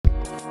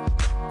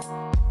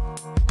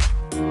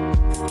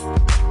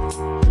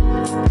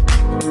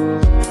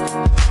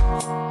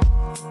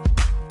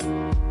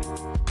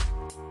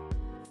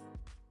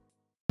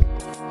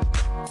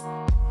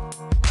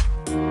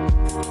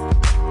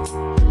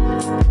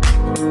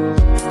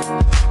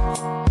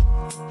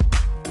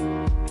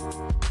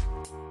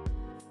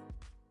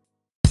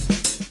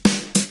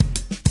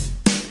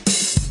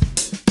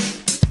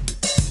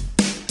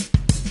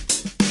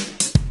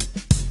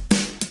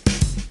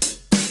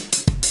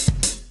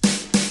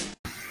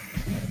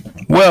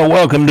Well,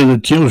 welcome to the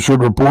Teal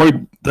Shirt Report.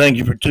 Thank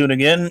you for tuning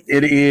in.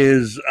 It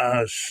is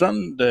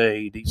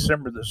Sunday,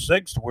 December the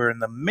 6th. We're in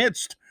the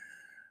midst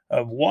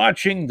of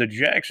watching the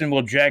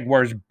Jacksonville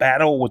Jaguars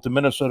battle with the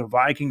Minnesota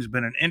Vikings.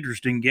 Been an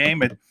interesting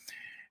game.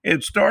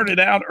 It started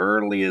out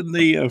early in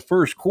the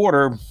first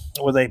quarter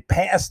with a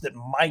pass that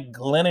Mike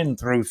Glennon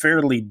threw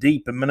fairly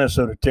deep in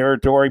Minnesota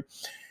territory.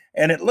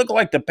 And it looked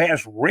like the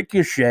pass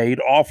ricocheted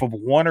off of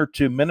one or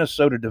two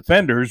Minnesota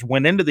defenders,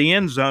 went into the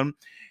end zone,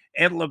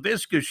 and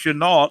Laviska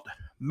Shenault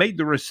made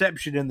the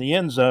reception in the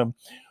end zone.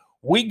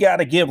 We got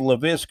to give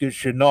Laviska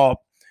Shenault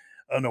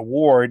an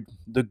award,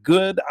 the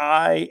Good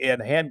Eye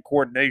and Hand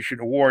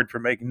Coordination Award, for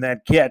making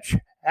that catch.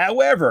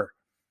 However,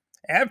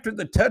 after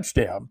the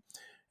touchdown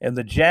and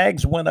the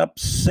Jags went up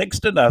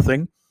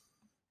 6-0,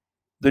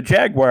 the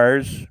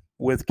Jaguars,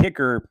 with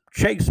kicker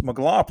Chase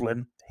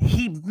McLaughlin,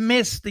 he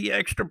missed the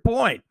extra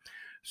point.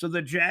 So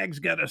the Jags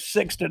got a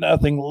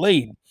 6-0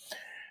 lead.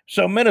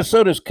 So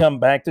Minnesota's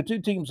come back. The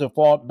two teams have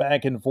fought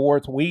back and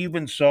forth. We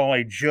even saw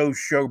a Joe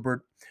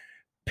Schobert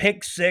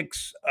pick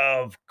six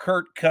of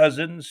Kirk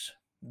Cousins,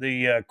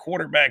 the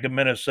quarterback of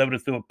Minnesota,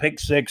 threw a pick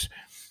six,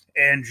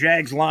 and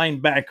Jags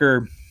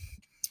linebacker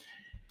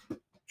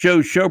Joe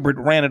Schobert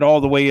ran it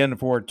all the way in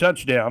for a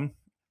touchdown.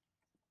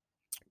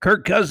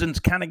 Kirk Cousins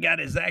kind of got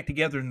his act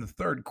together in the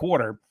third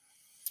quarter,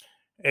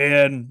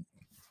 and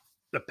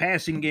the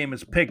passing game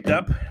has picked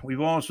up.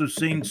 We've also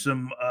seen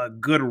some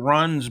good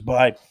runs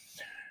by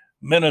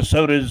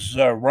Minnesota's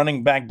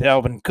running back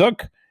Dalvin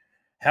Cook.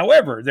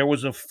 However, there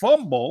was a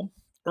fumble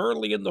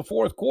early in the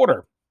fourth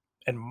quarter,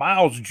 and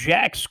Miles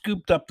Jack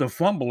scooped up the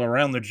fumble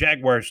around the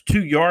Jaguars'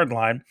 2-yard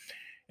line,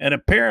 and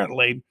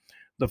apparently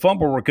the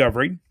fumble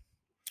recovery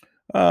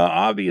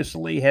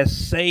obviously has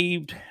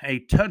saved a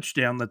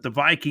touchdown that the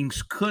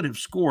Vikings could have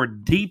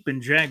scored deep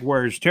in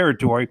Jaguars'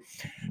 territory.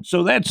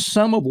 So that's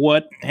some of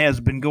what has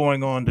been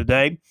going on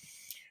today.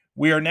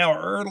 We are now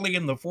early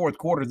in the fourth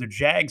quarter. The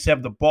Jags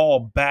have the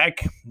ball back.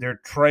 They're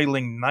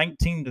trailing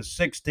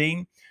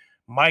 19-16.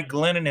 Mike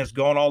Glennon has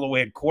gone all the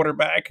way at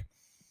quarterback.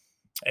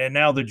 And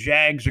now the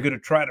Jags are going to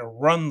try to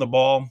run the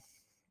ball.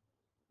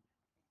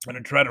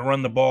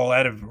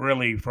 Out of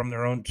really from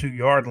their own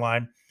 2-yard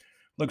line.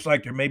 Looks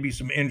like there may be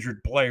some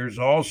injured players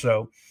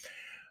also.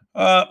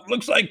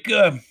 Looks like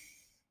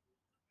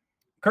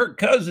Kirk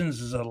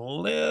Cousins is a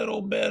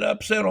little bit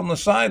upset on the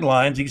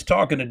sidelines. He's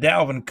talking to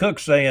Dalvin Cook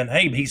saying,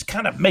 hey, he's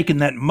kind of making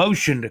that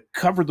motion to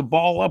cover the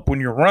ball up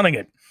when you're running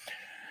it.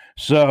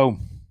 So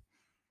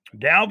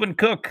Dalvin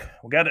Cook,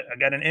 I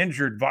got an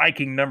injured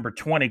Viking number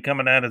 20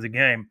 coming out of the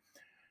game.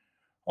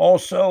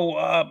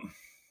 Also,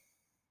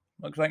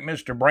 looks like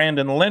Mr.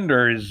 Brandon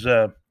Linder is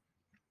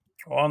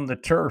on the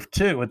turf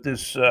too at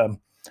this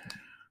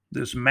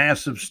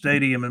massive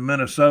stadium in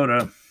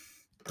Minnesota.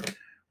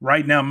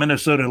 Right now,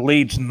 Minnesota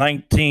leads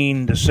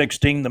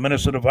 19-16. The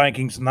Minnesota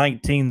Vikings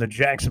 19. The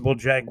Jacksonville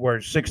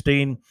Jaguars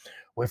 16.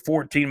 With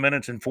 14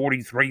 minutes and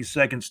 43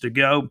 seconds to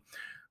go,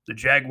 the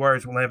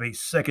Jaguars will have a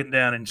 2nd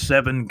down and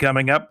 7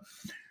 coming up.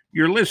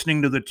 You're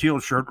listening to the Teal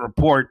Shirt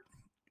Report,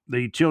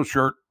 the Teal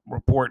Shirt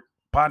Report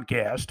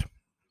podcast.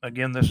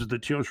 Again, this is the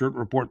Teal Shirt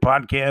Report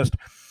podcast.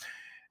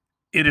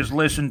 It is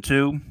listened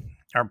to.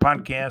 Our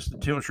podcast, the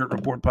Teal Shirt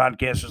Report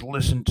podcast, is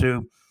listened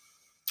to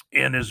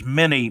in as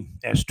many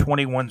as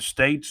 21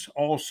 states,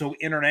 also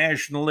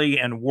internationally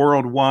and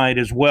worldwide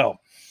as well.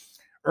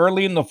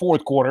 Early in the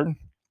fourth quarter,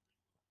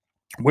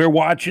 we're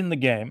watching the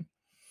game.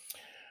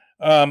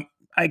 I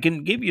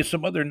can give you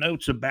some other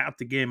notes about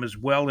the game as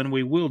well, and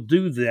we will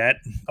do that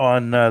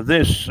on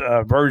this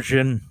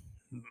version,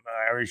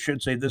 or I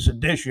should say this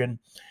edition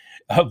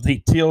of the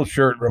Teal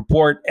Shirt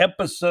Report,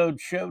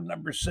 show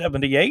number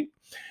 78.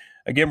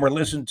 Again, we're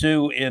listened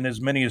to in as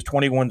many as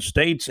 21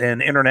 states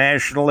and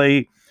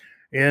internationally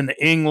in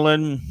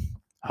England,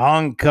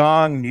 Hong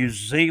Kong, New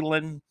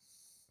Zealand.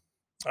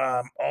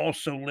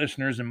 Also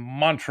listeners in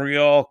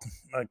Montreal,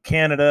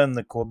 Canada, and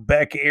the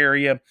Quebec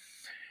area,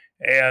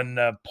 and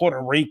Puerto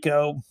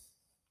Rico.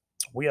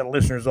 We have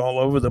listeners all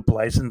over the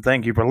place, and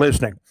thank you for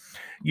listening.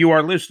 You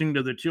are listening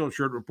to the Teal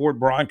Shirt Report,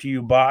 brought to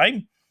you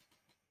by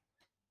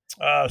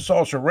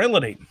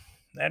Salsarility.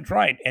 That's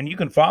right. And you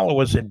can follow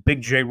us at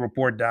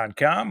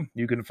bigjreport.com.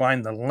 You can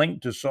find the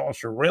link to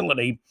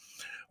Salsarility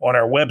on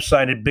our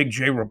website at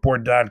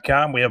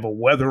bigjreport.com. We have a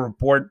weather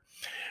report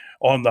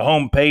on the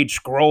homepage.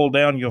 Scroll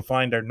down, you'll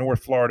find our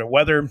North Florida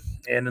weather.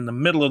 And in the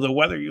middle of the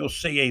weather, you'll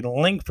see a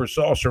link for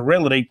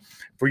Salsarility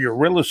for your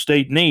real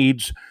estate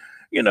needs.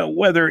 You know,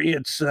 whether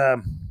it's,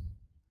 a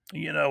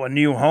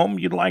new home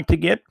you'd like to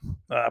get,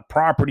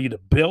 property to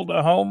build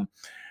a home,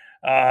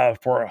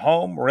 for a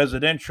home,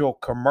 residential,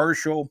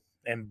 commercial,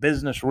 and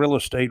business real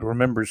estate.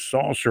 Remember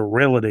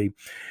Salsarility.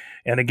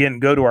 And again,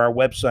 go to our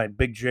website,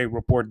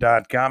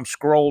 bigjreport.com.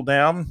 Scroll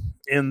down.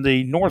 In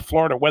the North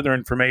Florida weather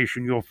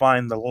information, you'll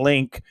find the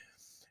link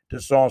to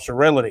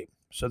Salsarility.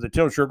 So the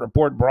Teal Shirt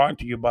Report brought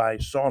to you by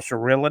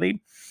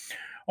Salsarility.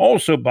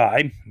 Also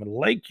by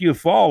Lake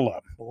Eufaula,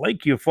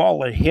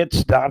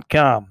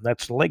 LakeEufaulaHits.com.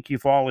 That's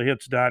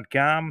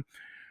LakeEufaulaHits.com.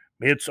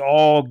 It's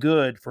all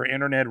good for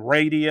internet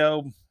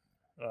radio,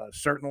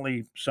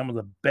 Certainly some of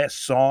the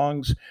best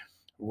songs,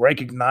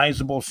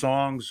 recognizable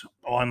songs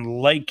on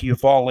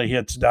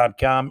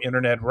LakeEufaliaHits.com,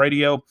 internet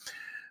radio,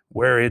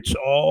 where it's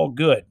all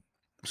good.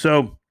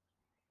 So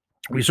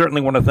we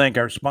certainly want to thank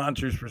our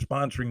sponsors for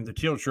sponsoring the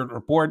Teal Shirt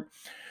Report.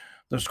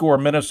 The score,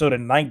 Minnesota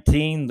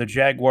 19, the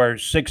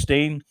Jaguars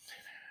 16.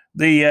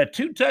 The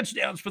 2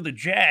 touchdowns for the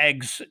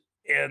Jags,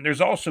 and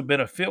there's also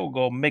been a field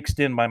goal mixed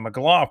in by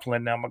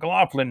McLaughlin. Now,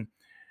 McLaughlin,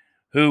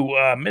 who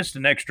missed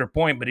an extra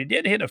point, but he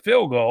did hit a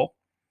field goal.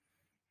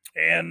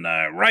 And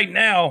right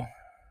now,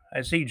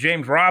 I see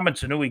James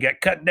Robinson, who he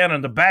got cut down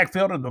in the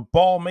backfield, and the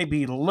ball may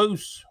be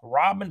loose.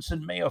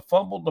 Robinson may have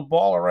fumbled the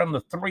ball around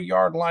the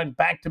 3-yard line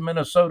back to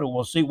Minnesota.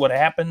 We'll see what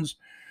happens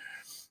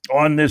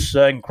on this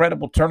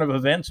incredible turn of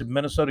events. If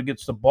Minnesota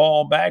gets the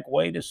ball back,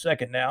 wait a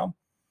second now.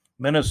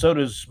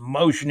 Minnesota's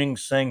motioning,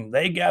 saying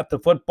they got the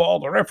football.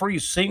 The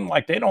referees seem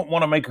like they don't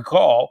want to make a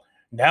call.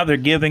 Now they're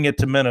giving it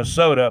to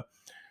Minnesota,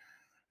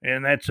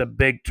 and that's a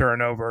big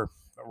turnover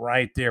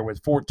right there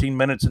with 14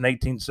 minutes and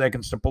 18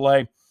 seconds to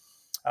play.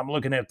 I'm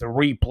looking at the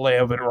replay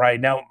of it right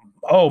now.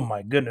 Oh,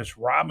 my goodness.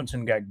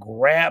 Robinson got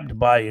grabbed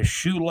by his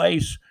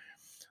shoelace,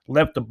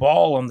 left the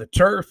ball on the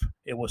turf.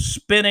 It was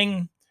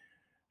spinning.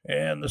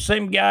 And the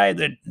same guy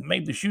that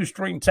made the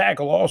shoestring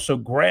tackle also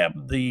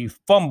grabbed the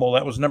fumble.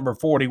 That was number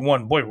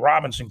 41. Boy,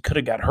 Robinson could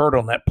have got hurt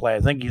on that play. I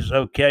think he's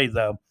okay,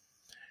 though.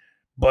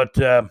 But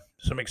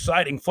some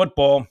exciting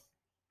football.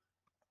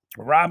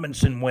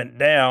 Robinson went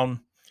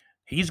down.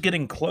 He's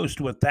getting close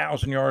to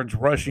 1,000 yards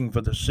rushing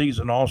for the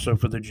season also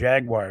for the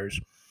Jaguars.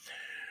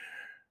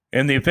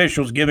 And the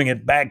officials giving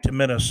it back to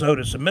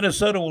Minnesota. So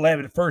Minnesota will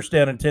have it first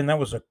down and 10. That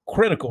was a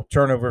critical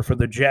turnover for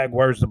the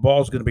Jaguars. The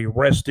ball's going to be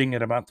resting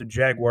at about the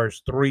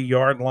Jaguars'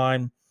 3-yard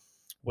line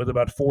with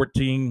about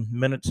 14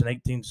 minutes and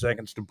 18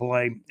 seconds to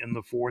play in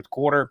the fourth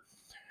quarter.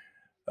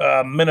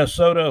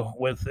 Minnesota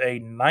with a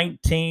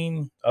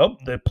 19. Oh,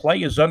 the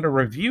play is under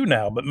review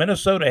now, but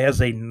Minnesota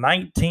has a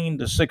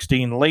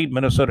 19-16 lead.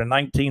 Minnesota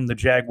 19, the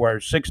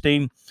Jaguars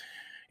 16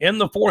 in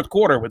the fourth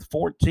quarter with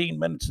 14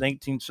 minutes and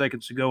 18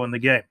 seconds to go in the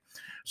game.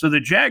 So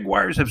the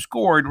Jaguars have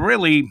scored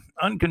really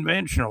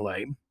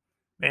unconventionally.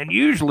 And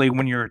usually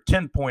when you're a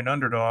 10-point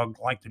underdog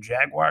like the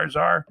Jaguars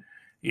are,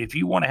 if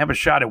you want to have a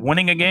shot at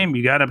winning a game,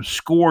 you got to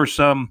score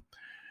some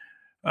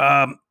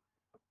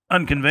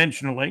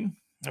unconventionally.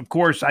 Of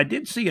course, I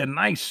did see a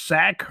nice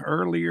sack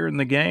earlier in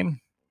the game.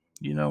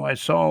 You know, I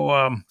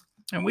saw,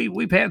 and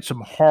we've had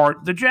some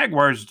hard. The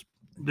Jaguars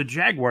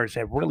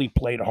have really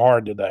played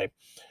hard today.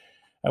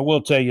 I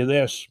will tell you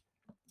this.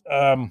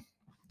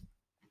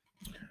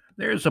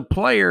 There's a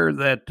player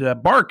that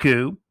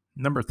Barku,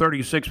 number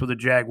 36 for the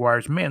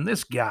Jaguars. Man,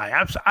 this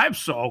guy, I've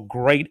saw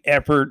great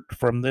effort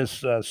from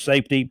this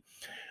safety,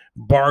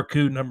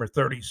 Barku, number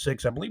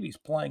 36. I believe he's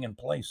playing in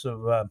place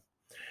of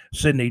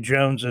Sidney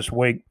Jones this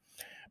week.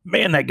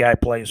 Man, that guy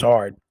plays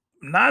hard.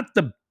 Not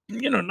the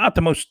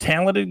most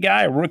talented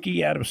guy, a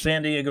rookie out of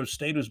San Diego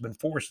State who's been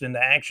forced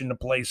into action to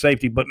play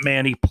safety, but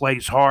man, he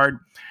plays hard.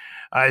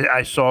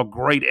 I saw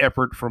great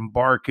effort from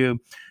Barku.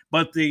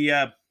 But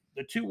the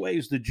 2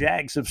 ways the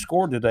Jags have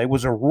scored today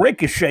was a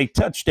ricochet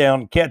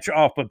touchdown catch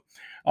off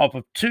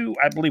of 2,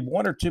 I believe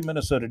 1 or 2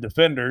 Minnesota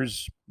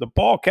defenders. The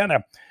ball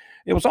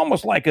it was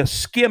almost like a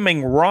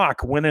skimming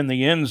rock went in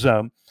the end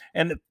zone.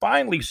 And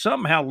finally,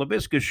 somehow,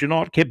 Laviska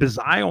Shenault kept his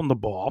eye on the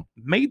ball,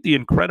 made the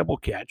incredible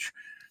catch.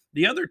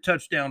 The other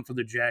touchdown for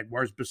the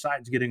Jaguars,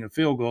 besides getting a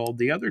field goal,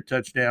 the other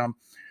touchdown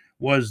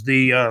was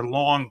the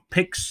long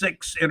pick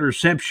 6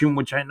 interception,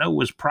 which I know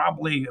was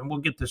probably, and we'll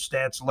get the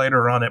stats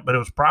later on it, but it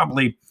was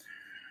probably,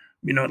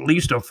 at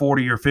least a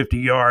 40 or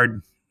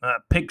 50-yard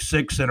pick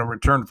 6 and a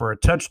return for a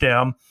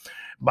touchdown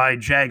by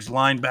Jags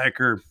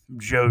linebacker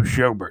Joe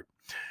Schobert.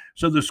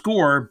 So the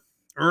score,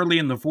 early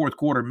in the fourth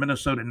quarter,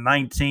 Minnesota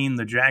 19,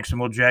 the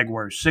Jacksonville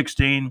Jaguars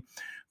 16.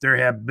 There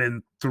have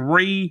been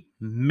 3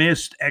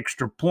 missed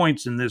extra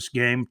points in this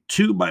game,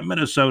 2 by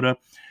Minnesota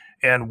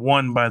and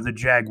 1 by the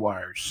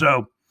Jaguars.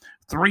 So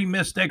 3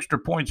 missed extra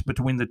points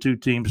between the 2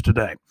 teams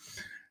today.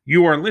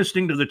 You are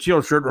listening to the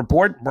Teal Shirt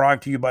Report,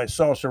 brought to you by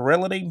Salsa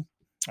Realty,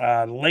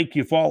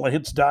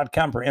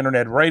 LakeEufaliaHits.com for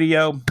internet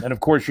radio. And, of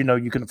course,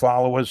 you can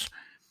follow us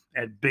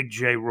at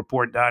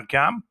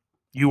BigJReport.com.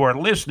 You are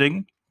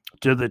listening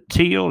to the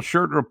Teal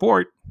Shirt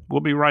Report.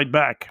 We'll be right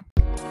back.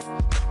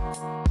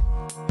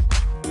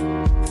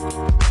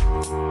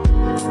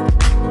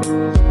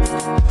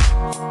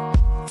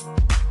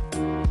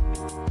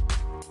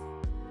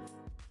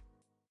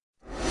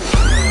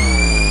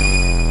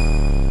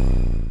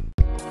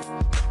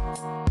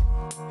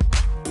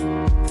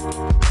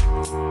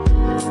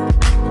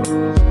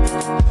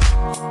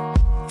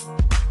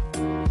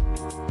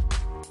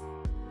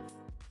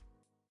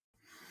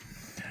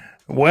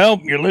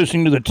 Well, you're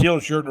listening to the Teal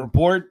Shirt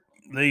Report.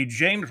 The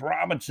James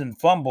Robinson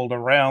fumbled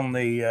around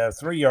the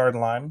 3-yard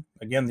line.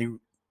 Again, the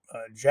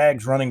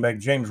Jags running back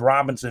James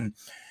Robinson,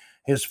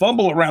 his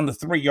fumble around the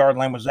 3-yard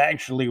line was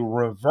actually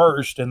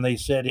reversed, and they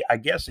said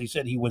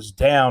he was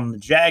down. The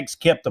Jags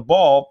kept the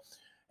ball.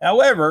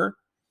 However,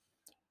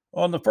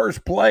 on the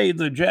first play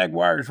the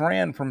Jaguars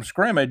ran from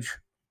scrimmage,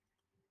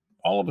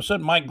 all of a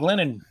sudden Mike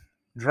Glennon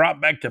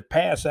dropped back to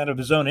pass out of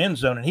his own end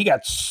zone, and he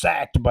got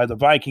sacked by the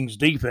Vikings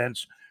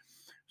defense.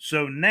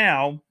 So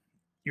now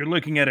you're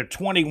looking at a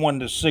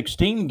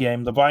 21-16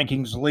 game, the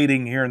Vikings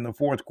leading here in the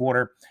fourth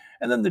quarter.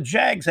 And then the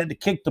Jags had to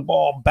kick the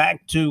ball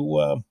back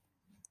to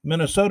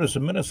Minnesota. So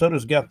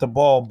Minnesota's got the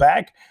ball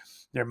back.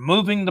 They're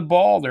moving the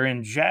ball. They're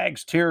in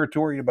Jags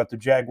territory, about the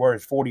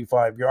Jaguars'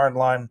 45-yard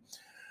line.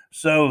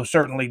 So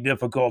certainly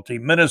difficulty.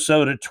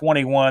 Minnesota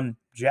 21,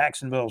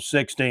 Jacksonville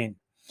 16.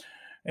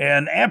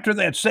 And after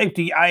that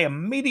safety, I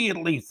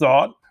immediately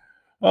thought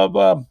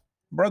of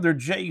Brother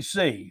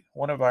JC,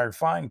 one of our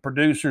fine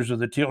producers of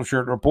the Teal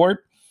Shirt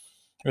Report.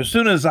 As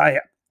soon as I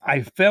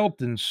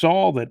felt and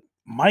saw that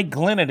Mike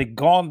Glennon had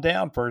gone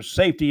down for a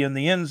safety in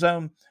the end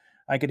zone,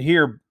 I could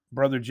hear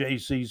Brother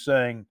JC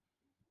saying,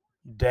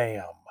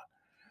 damn.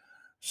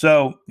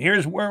 So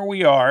here's where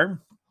we are.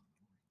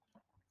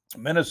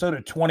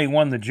 Minnesota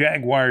 21, the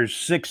Jaguars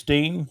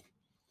 16.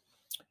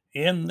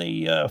 In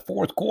the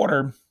fourth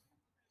quarter,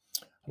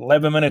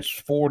 11 minutes,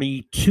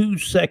 42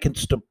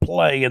 seconds to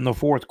play in the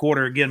fourth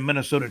quarter. Again,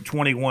 Minnesota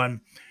 21,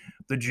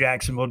 the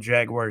Jacksonville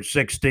Jaguars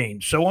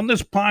 16. So on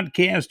this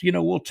podcast,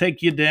 we'll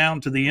take you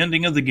down to the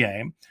ending of the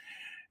game.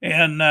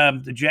 And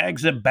the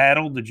Jags have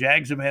battled. The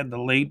Jags have had the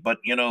lead. But,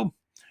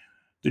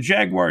 the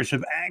Jaguars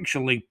have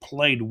actually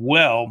played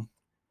well.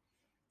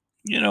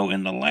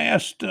 In the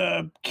last,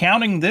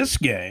 counting this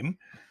game,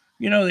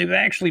 they've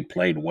actually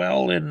played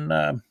well in,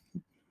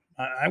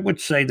 I would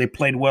say they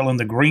played well in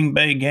the Green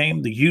Bay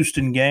game, the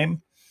Houston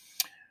game,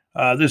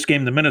 this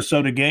game, the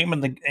Minnesota game,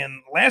 and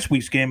last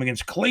week's game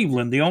against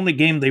Cleveland. The only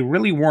game they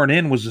really weren't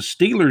in was the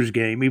Steelers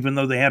game, even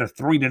though they had a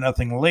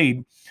 3-0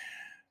 lead.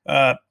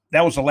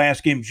 That was the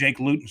last game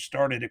Jake Luton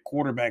started at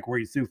quarterback, where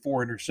he threw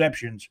 4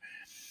 interceptions.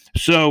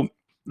 So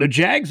the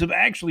Jags have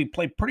actually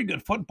played pretty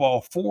good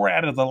football 4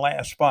 out of the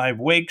last 5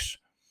 weeks.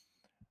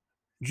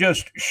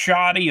 Just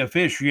shoddy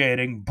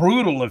officiating,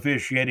 brutal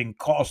officiating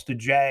cost the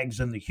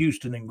Jags in the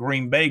Houston and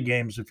Green Bay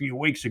games a few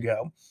weeks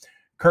ago.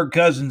 Kirk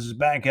Cousins is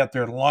back out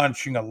there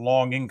launching a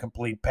long,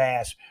 incomplete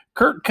pass.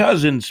 Kirk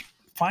Cousins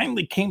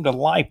finally came to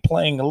life,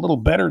 playing a little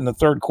better in the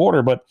third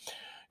quarter. But,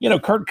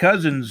 Kirk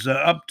Cousins,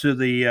 up to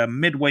the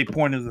midway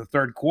point of the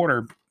third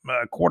quarter,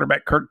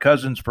 quarterback Kirk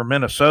Cousins for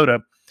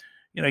Minnesota,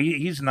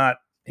 he's not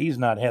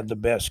had the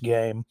best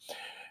game.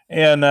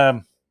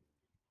 And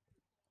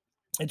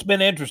it's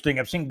been interesting.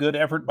 I've seen good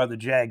effort by the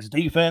Jags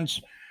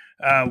defense.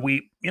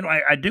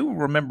 I do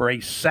remember a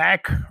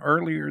sack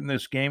earlier in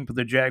this game for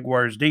the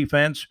Jaguars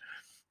defense.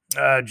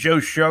 Joe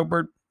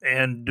Schobert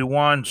and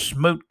Dewan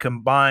Smoot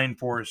combined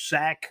for a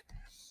sack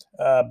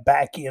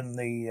back in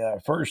the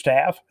first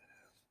half.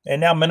 And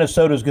now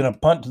Minnesota's going to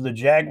punt to the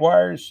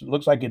Jaguars. It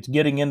looks like it's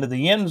getting into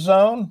the end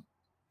zone.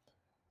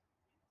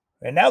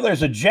 And now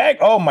there's a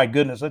oh, my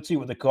goodness. Let's see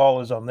what the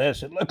call is on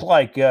this. It looked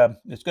like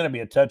it's going to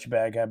be a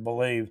touchback, I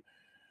believe.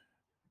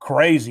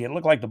 Crazy. It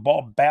looked like the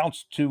ball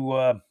bounced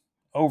to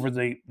over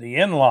the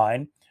end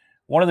line.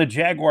 One of the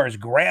Jaguars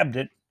grabbed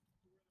it.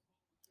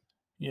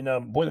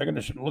 Boy, they're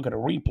going to look at a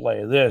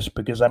replay of this,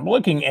 because I'm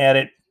looking at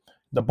it.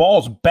 The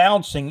ball's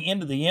bouncing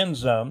into the end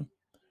zone.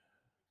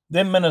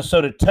 Then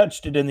Minnesota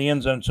touched it in the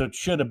end zone, so it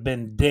should have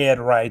been dead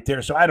right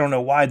there. So I don't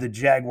know why the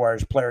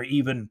Jaguars player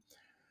even,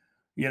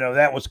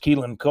 that was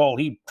Keelan Cole.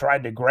 He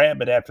tried to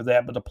grab it after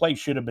that, but the play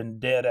should have been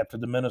dead after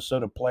the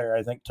Minnesota player,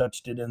 I think,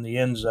 touched it in the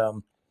end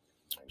zone.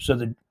 So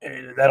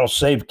that'll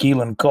save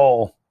Keelan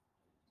Cole.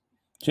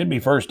 Should be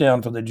first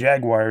down for the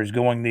Jaguars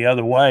going the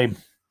other way.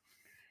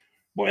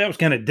 Boy, that was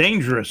kind of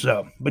dangerous,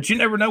 though. But you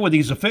never know with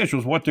these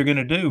officials what they're going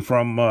to do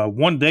from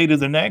one day to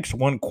the next,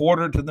 one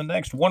quarter to the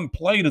next, one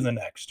play to the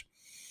next.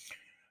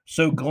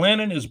 So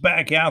Glennon is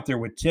back out there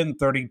with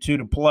 10:32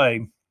 to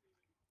play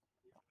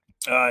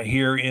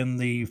here in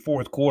the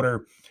fourth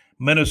quarter.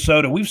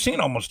 Minnesota, we've seen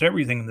almost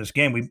everything in this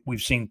game.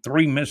 We've seen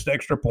 3 missed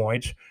extra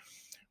points.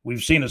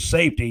 We've seen a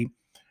safety.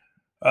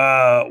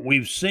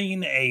 We've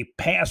seen a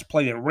pass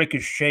play that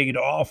ricocheted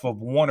off of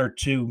 1 or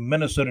 2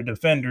 Minnesota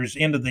defenders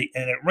and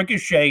it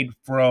ricocheted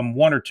from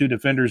 1 or 2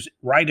 defenders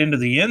right into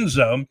the end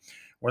zone,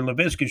 where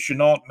Laviska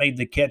Shenault made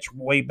the catch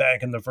way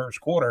back in the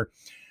first quarter.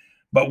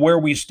 But where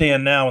we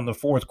stand now in the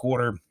fourth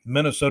quarter,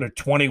 Minnesota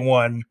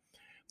 21,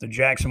 the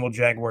Jacksonville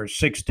Jaguars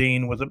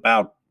 16, with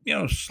about,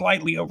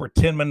 slightly over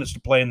 10 minutes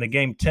to play in the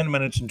game, 10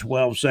 minutes and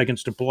 12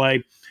 seconds to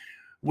play.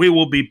 We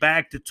will be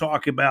back to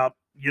talk about,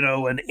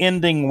 an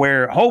ending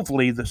where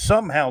hopefully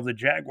somehow the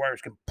Jaguars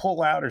can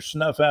pull out or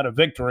snuff out a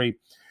victory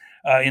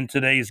in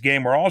today's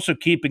game. We're also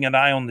keeping an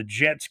eye on the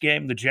Jets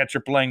game. The Jets are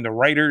playing the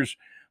Raiders.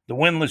 The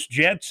winless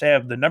Jets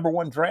have the number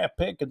 1 draft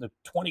pick in the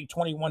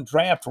 2021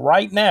 draft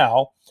right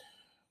now.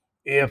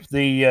 If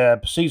the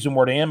season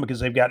were to end, because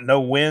they've got no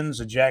wins,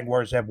 the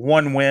Jaguars have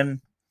 1 win,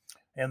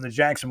 and the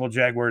Jacksonville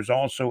Jaguars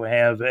also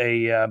have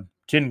a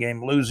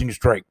 10-game losing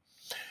streak.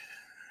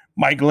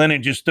 Mike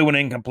Glennon just threw an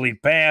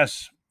incomplete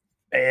pass.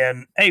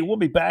 And, hey, we'll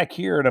be back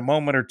here in a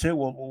moment or two.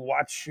 We'll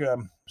watch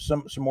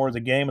some more of the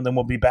game, and then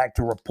we'll be back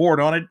to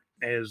report on it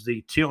as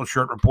the Teal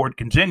Shirt Report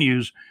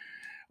continues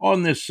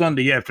on this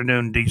Sunday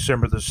afternoon,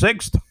 December the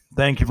 6th.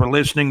 Thank you for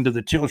listening to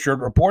the Teal Shirt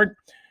Report.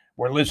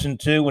 We're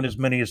listened to in as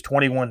many as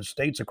 21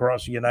 states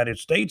across the United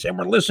States, and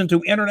we're listened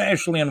to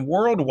internationally and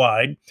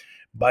worldwide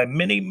by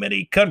many,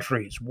 many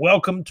countries.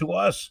 Welcome to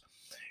us.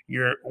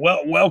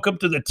 Welcome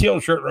to the Teal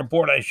Shirt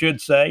Report, I should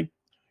say.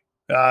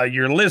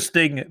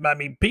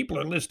 People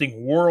are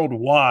listening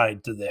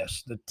worldwide to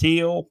this, the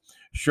Teal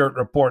Shirt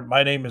Report.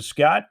 My name is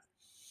Scott,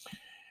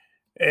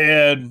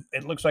 and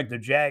it looks like the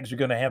Jags are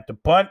going to have to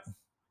punt.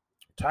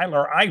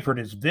 Tyler Eifert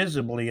is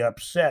visibly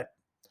upset.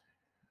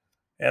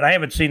 And I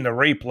haven't seen the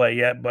replay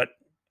yet, but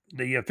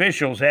the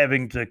officials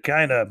having to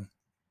kind of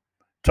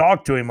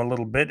talk to him a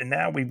little bit. And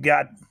now we've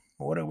got,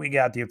 what do we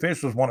got? The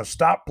officials want to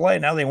stop play.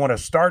 Now they want to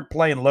start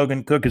play, and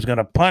Logan Cook is going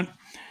to punt.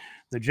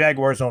 The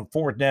Jaguars on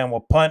fourth down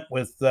will punt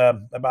with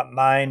about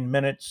 9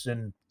 minutes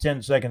and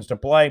 10 seconds to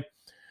play.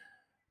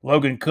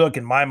 Logan Cook,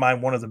 in my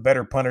mind, one of the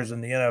better punters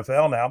in the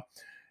NFL now.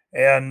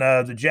 And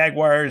the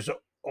Jaguars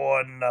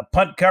on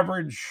punt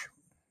coverage,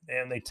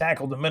 and they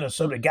tackled the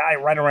Minnesota guy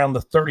right around the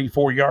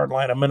 34-yard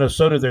line of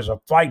Minnesota. There's a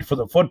fight for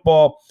the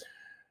football,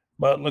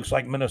 but it looks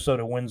like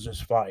Minnesota wins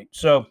this fight.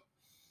 So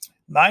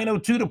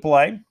 9:02 to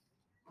play.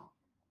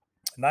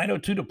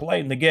 9:02 to play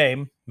in the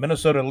game.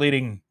 Minnesota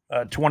leading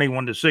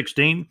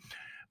 21-16.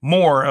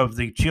 More of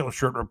the Teal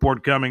Shirt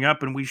Report coming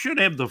up, and we should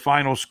have the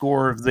final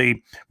score of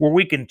where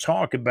we can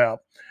talk about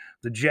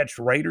the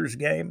Jets-Raiders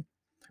game,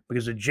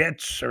 because the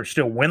Jets are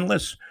still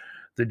winless.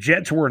 The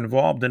Jets were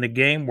involved in a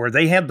game where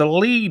they had the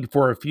lead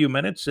for a few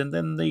minutes, and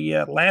then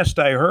the last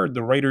I heard,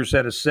 the Raiders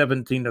had a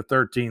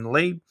 17-13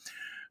 lead.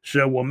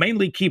 So we'll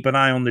mainly keep an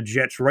eye on the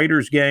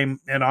Jets-Raiders game,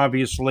 and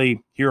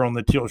obviously here on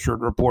the Teal Shirt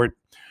Report,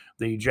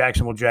 the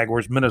Jacksonville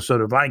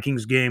Jaguars-Minnesota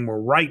Vikings game,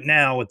 where right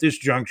now at this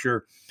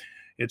juncture,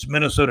 it's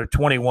Minnesota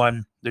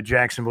 21, the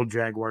Jacksonville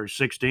Jaguars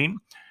 16.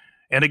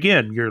 And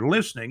again, you're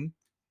listening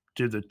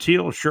to the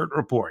Teal Shirt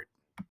Report.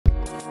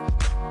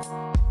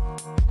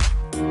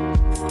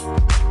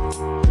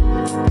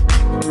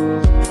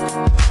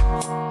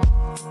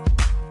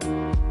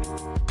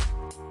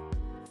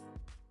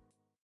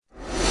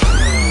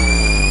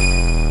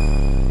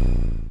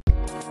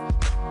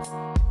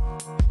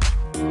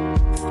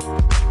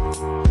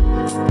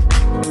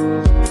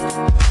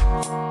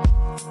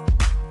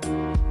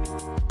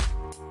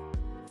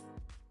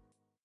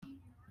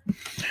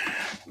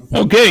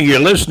 Okay, you're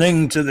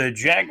listening to the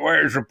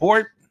Jaguars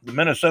Report. The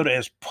Minnesota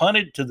has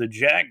punted to the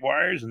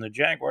Jaguars, and the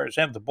Jaguars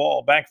have the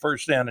ball back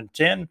first down and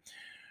 10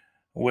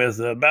 with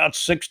about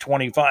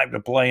 6:25 to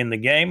play in the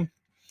game.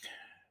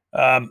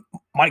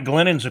 Mike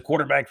Glennon's a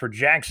quarterback for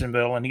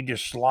Jacksonville, and he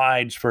just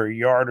slides for a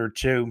yard or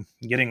two,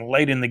 getting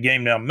late in the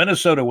game now.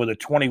 Minnesota with a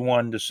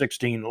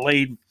 21-16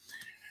 lead.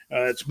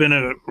 It's been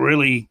a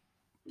really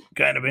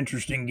kind of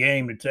interesting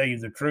game, to tell you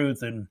the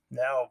truth, and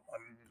now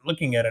I'm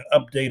looking at an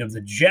update of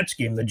the Jets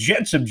game. The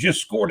Jets have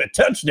just scored a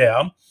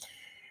touchdown,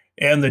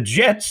 and the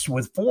Jets,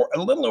 with a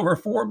little over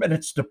 4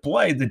 minutes to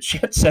play, the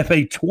Jets have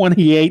a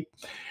 28.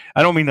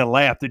 I don't mean to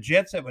laugh. The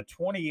Jets have a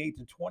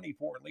 28-24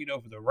 lead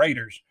over the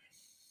Raiders.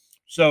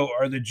 So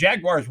are the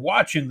Jaguars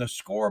watching the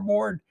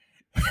scoreboard?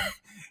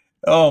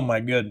 Oh, my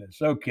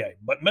goodness. Okay.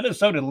 But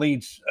Minnesota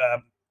leads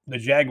the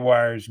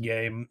Jaguars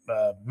game.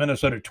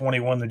 Minnesota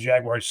 21, the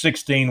Jaguars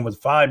 16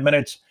 with 5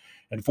 minutes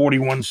and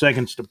 41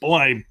 seconds to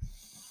play.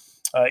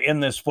 In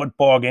this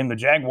football game, the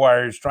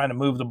Jaguars trying to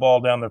move the ball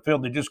down the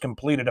field. They just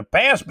completed a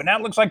pass, but now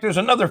it looks like there's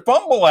another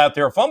fumble out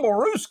there,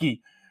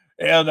 fumble-rooski.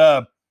 And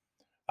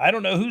I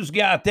don't know who's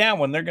got that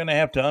one. They're going to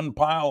have to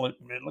unpile it.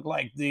 It looked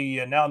like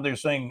now they're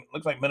saying,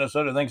 looks like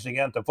Minnesota thinks they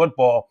got the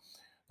football.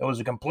 It was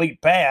a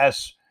complete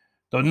pass.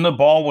 Then the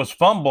ball was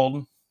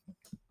fumbled.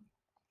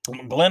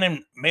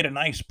 Glennon made a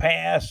nice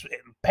pass.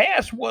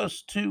 Pass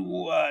was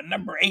to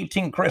number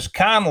 18, Chris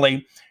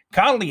Conley.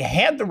 Conley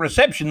had the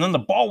reception, then the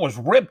ball was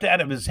ripped out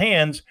of his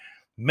hands.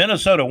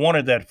 Minnesota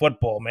wanted that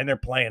football. Man, they're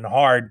playing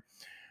hard.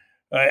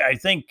 I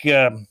think,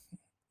 I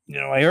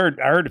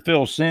heard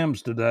Phil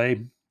Simms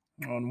today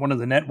on one of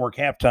the network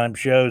halftime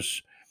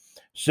shows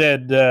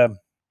said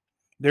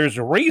there's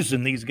a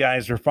reason these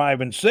guys are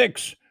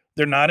 5-6.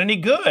 They're not any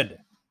good.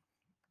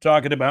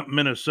 Talking about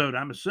Minnesota.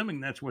 I'm assuming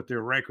that's what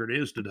their record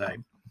is today.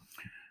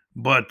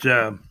 But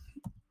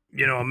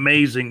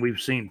amazing.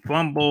 We've seen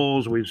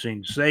fumbles. We've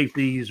seen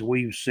safeties.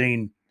 We've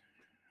seen,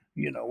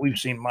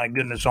 my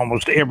goodness,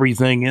 almost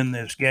everything in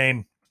this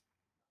game.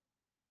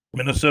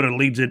 Minnesota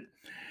leads it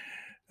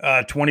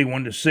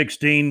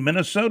 21-16.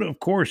 Minnesota, of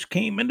course,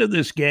 came into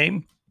this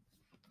game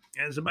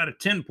as about a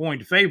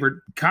 10-point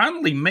favorite.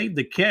 Conley made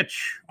the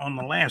catch on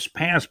the last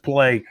pass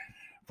play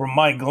from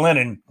Mike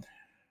Glennon,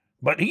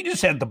 but he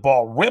just had the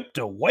ball ripped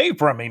away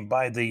from him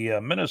by the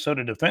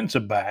Minnesota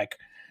defensive back.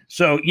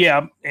 So,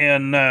 yeah,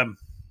 and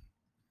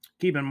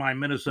keep in mind,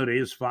 Minnesota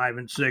is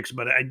 5-6,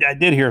 but I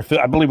did hear,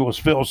 I believe it was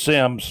Phil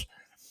Simms,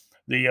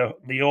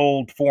 the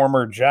old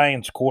former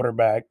Giants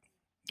quarterback,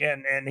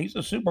 and he's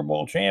a Super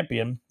Bowl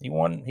champion. He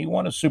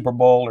won a Super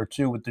Bowl or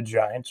two with the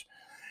Giants,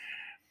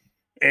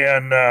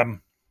 and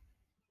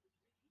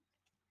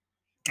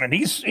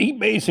he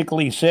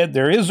basically said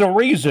there is a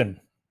reason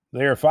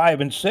they're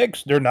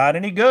 5-6. They're not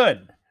any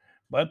good,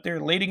 but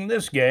they're leading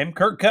this game.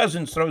 Kirk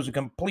Cousins throws a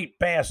complete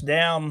pass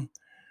down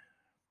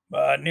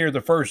near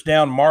the first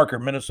down marker.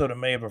 Minnesota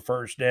may have a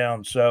first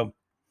down. So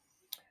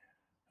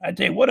I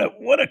tell you,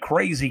 what a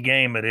crazy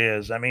game it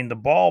is. I mean, the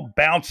ball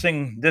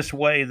bouncing this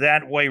way,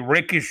 that way,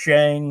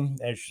 ricocheting.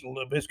 As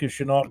Laviska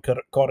Shenault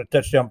caught a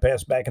touchdown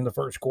pass back in the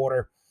first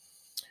quarter.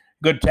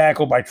 Good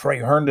tackle by Trey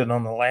Herndon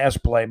on the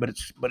last play, but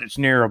it's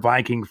near a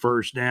Viking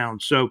first down.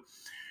 So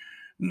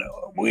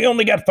we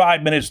only got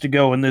 5 minutes to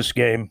go in this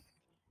game.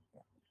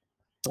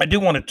 I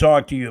do want to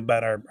talk to you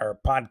about our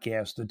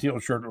podcast, the Teal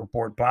Shirt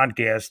Report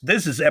podcast.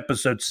 This is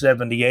episode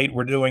 78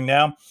 we're doing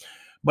now.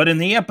 But in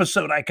the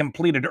episode I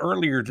completed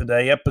earlier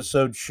today,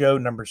 episode show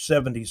number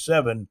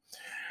 77,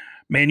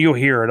 man, you'll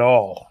hear it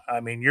all. I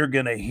mean, you're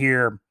going to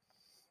hear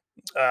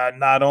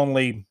not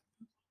only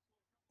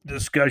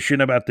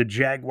discussion about the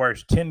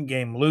Jaguars'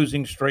 10-game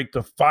losing streak,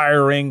 the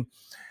firing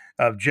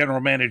of general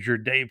manager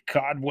Dave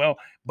Caldwell,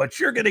 but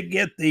you're going to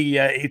get the,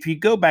 if you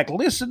go back,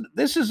 listen,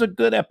 this is a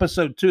good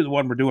episode too, the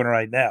one we're doing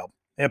right now.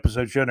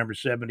 Episode show number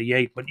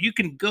 78, but you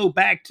can go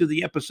back to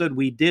the episode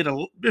we did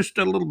just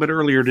a little bit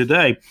earlier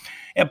today,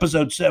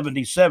 episode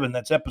 77.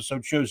 That's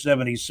episode show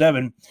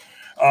 77.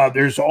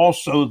 There's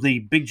also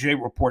the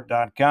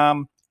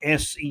BigJReport.com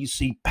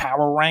SEC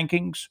Power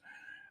Rankings,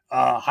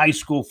 high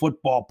school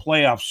football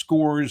playoff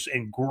scores,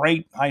 and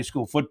great high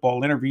school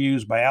football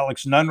interviews by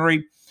Alex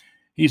Nunnery.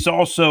 He's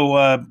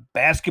also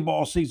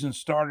basketball season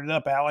started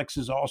up. Alex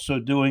is also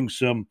doing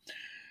some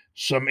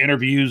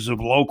interviews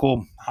of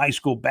local high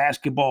school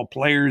basketball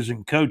players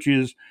and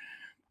coaches.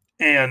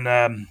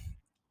 And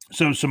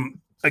so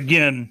some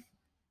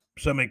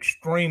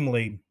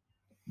extremely,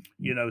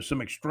 well,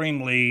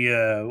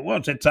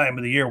 it's that time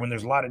of the year when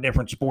there's a lot of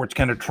different sports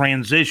kind of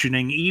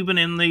transitioning, even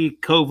in the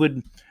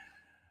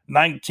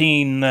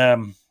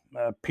COVID-19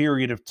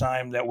 period of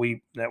time that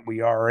we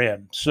are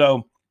in.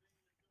 So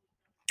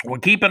we'll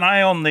keep an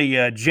eye on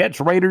the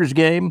Jets-Raiders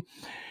game.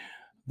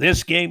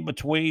 This game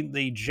between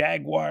the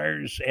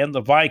Jaguars and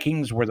the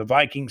Vikings, where the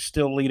Vikings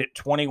still lead at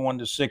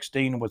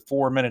 21-16 with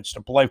 4 minutes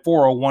to play,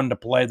 4:01 to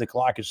play. The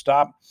clock is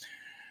stopped.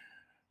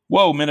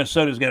 Whoa,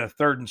 Minnesota's got a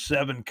 3rd and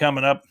 7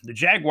 coming up. The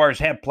Jaguars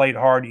have played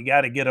hard. You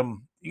got to give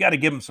them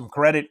some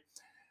credit.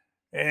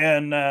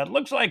 And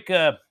looks like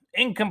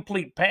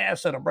incomplete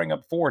pass that'll bring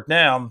up 4th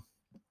down.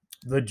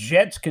 The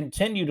Jets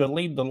continue to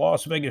lead the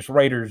Las Vegas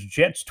Raiders.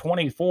 Jets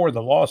 24,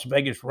 the Las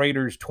Vegas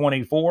Raiders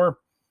 24.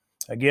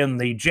 Again,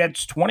 the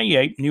Jets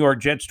 28, New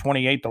York Jets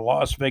 28, the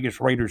Las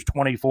Vegas Raiders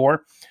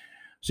 24.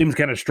 Seems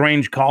kind of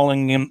strange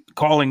calling them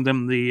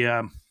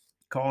the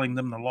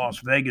Las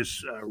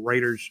Vegas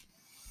Raiders.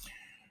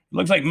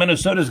 Looks like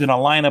Minnesota's going to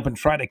line up and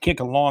try to kick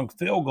a long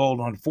field goal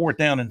on 4th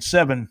down and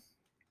 7.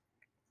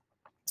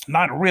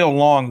 Not real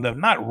long, though.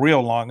 Not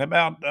real long.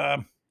 About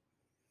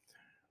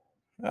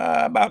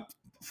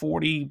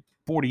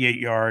 48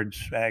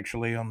 yards,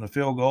 actually, on the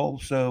field goal.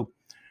 So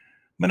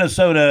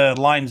Minnesota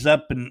lines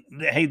up, and,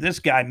 hey, this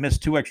guy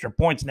missed 2 extra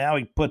points. Now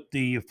he put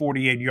the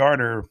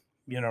 48-yarder,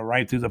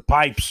 right through the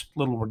pipes,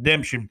 little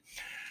redemption.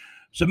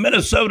 So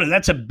Minnesota,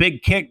 that's a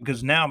big kick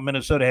because now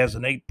Minnesota has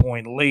an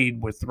 8-point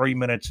lead with 3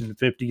 minutes and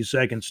 50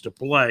 seconds to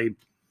play.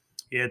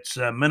 It's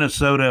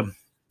Minnesota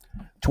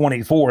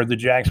 24, the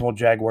Jacksonville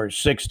Jaguars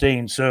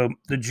 16. So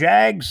the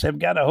Jags have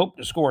got to hope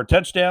to score a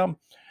touchdown,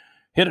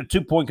 hit a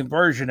 2-point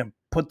conversion, and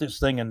put this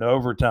thing into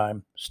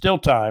overtime. Still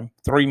time,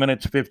 3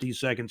 minutes, 50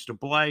 seconds to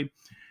play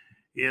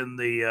in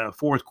the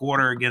fourth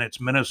quarter. Again, it's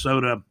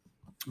Minnesota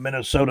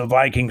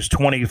Vikings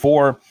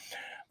 24,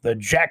 the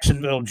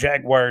Jacksonville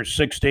Jaguars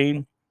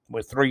 16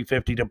 with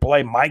 3:50 to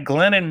play. Mike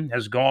Glennon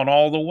has gone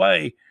all the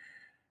way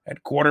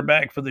at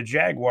quarterback for the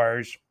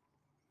Jaguars.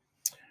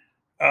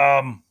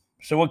 So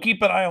we'll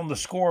keep an eye on the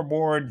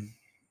scoreboard.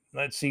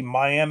 Let's see,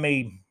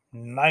 Miami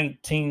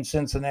 19,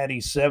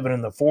 Cincinnati 7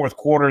 in the fourth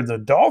quarter. The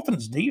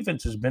Dolphins'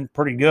 defense has been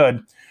pretty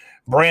good.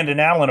 Brandon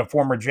Allen, a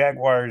former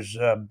Jaguars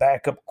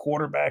backup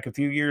quarterback a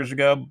few years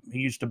ago, he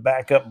used to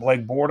back up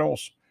Blake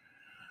Bortles.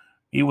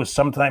 He was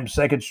sometimes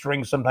second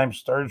string,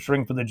 sometimes third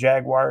string for the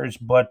Jaguars.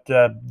 But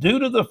due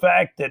to the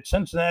fact that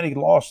Cincinnati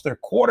lost their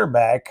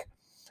quarterback,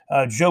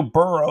 Joe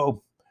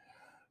Burrow,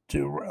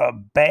 to a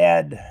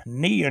bad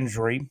knee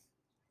injury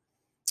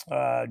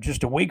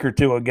just a week or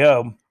two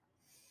ago,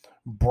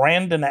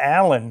 Brandon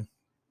Allen,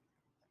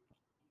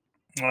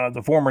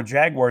 the former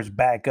Jaguars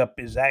backup,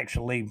 is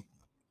actually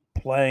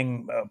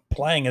playing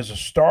as a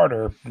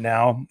starter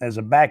now. As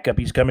a backup,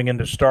 he's coming in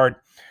to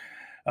start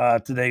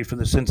today for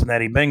the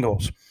Cincinnati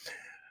Bengals.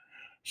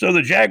 So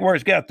the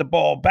Jaguars got the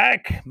ball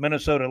back.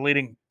 Minnesota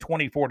leading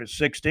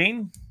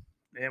 24-16.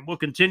 And we'll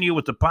continue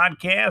with the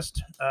podcast.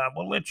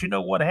 We'll let you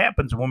know what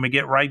happens when we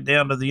get right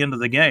down to the end of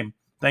the game.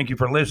 Thank you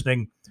for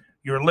listening.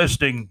 You're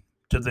listening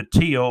to the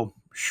Teal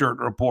Shirt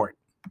Report.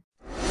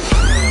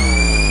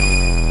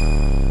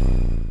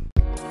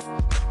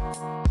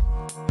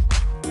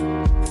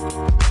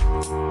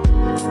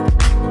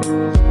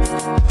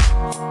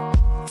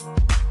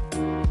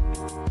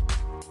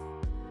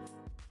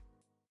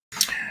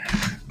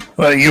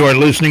 Well, you are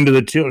listening to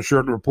the Teal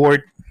Shirt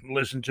Report.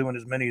 listened to in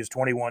as many as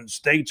 21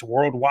 states,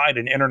 worldwide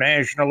and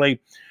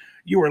internationally.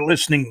 You are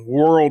listening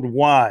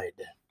worldwide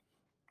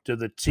to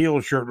the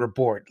Teal Shirt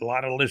Report. A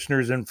lot of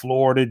listeners in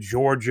Florida,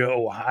 Georgia,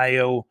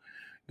 Ohio.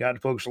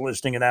 Got folks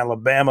listening in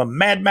Alabama.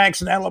 Mad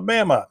Max in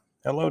Alabama.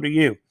 Hello to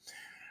you.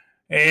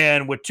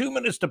 And with 2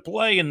 minutes to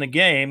play in the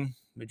game,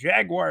 the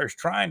Jaguars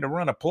trying to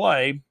run a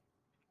play,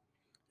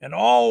 and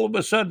all of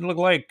a sudden looked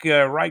like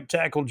right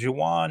tackle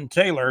Jawan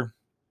Taylor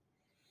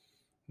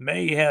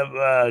may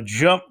have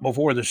jumped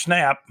before the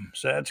snap.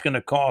 So that's going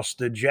to cost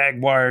the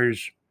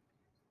Jaguars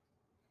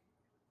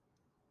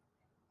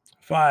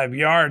 5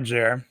 yards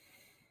there.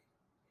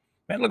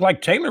 It looked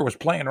like Taylor was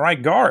playing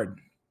right guard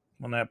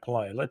on that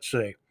play. Let's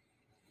see.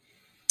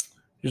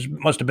 There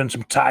must have been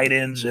some tight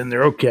ends in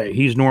there. Okay,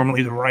 he's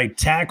normally the right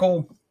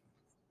tackle.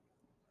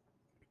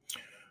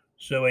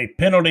 So a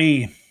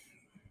penalty,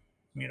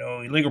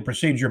 illegal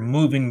procedure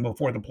moving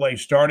before the play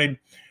started.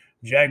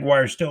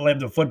 Jaguars still have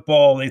the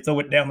football. They throw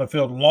it down the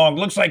field long.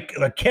 Looks like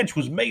the catch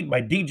was made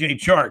by DJ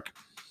Chark.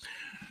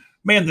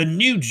 Man, the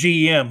new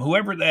GM,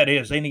 whoever that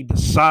is, they need to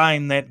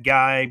sign that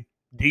guy,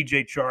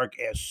 DJ Chark,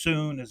 as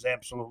soon as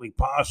absolutely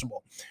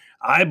possible.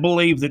 I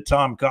believe that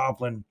Tom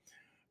Coughlin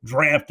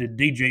drafted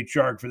DJ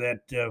Chark for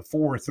that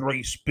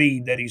 4.3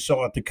 speed that he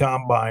saw at the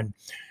combine.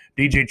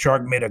 DJ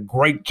Chark made a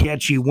great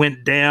catch. He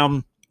went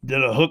down,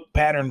 did a hook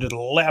pattern to the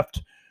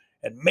left,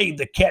 and made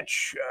the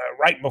catch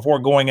right before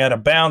going out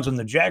of bounds. And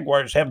the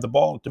Jaguars have the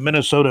ball at the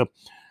Minnesota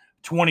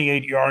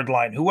 28-yard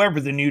line. Whoever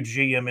the new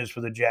GM is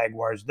for the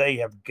Jaguars, they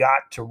have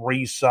got to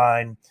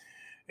re-sign.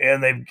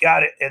 And they've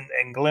got it.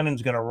 And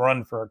Glennon's going to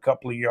run for a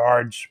couple of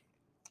yards.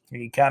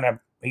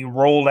 He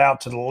rolled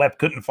out to the left,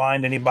 couldn't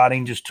find anybody,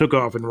 and just took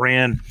off and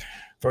ran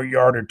for a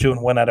yard or two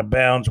and went out of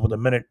bounds with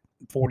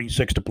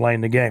 1:46 to play in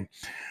the game.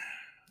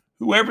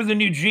 Whoever the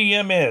new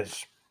GM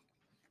is,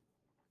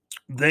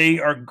 they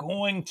are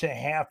going to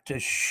have to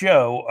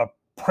show a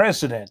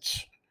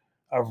precedence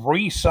of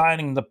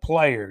re-signing the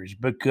players,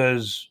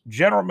 because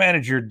General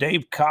Manager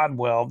Dave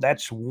Codwell,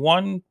 that's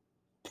one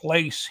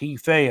place he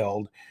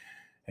failed,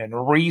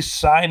 and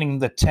re-signing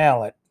the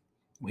talent.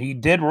 He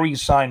did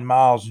re-sign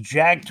Miles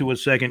Jack to a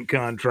second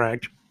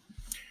contract.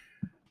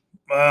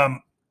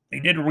 He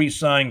did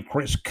re-sign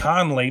Chris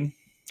Conley.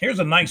 Here's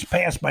a nice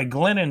pass by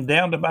Glennon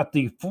down to about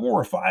the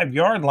 4 or 5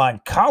 yard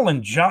line.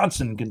 Colin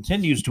Johnson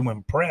continues to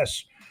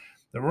impress.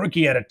 The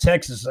rookie out of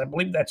Texas, I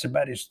believe that's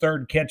about his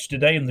third catch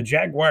today, and the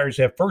Jaguars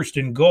have first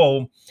and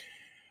goal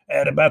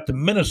at about the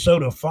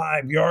Minnesota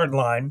 5 yard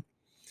line.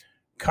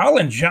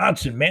 Colin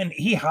Johnson, man,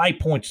 he high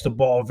points the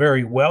ball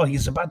very well.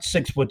 He's about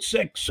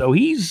 6'6", so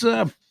he's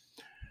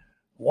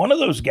one of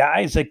those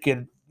guys that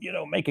could,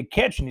 make a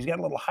catch, and he's got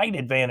a little height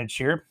advantage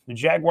here. The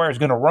Jaguars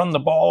going to run the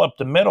ball up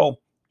the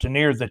middle to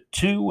near the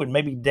 2 and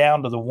maybe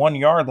down to the 1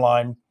 yard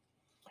line.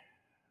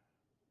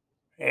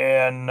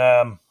 And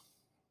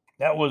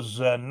that was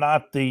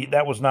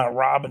not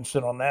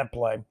Robinson on that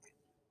play.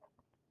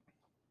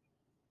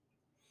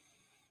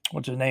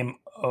 What's his name?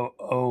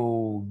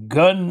 Ogunbowale,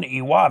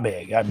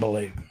 I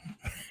believe.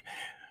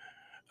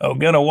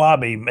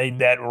 Ogunbowale made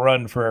that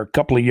run for a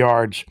couple of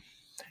yards.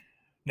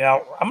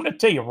 Now, I'm going to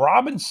tell you,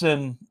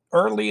 Robinson,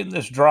 early in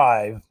this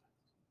drive,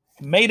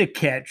 made a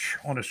catch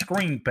on a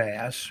screen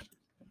pass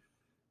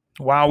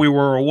while we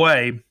were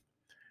away.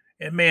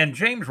 And, man,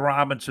 James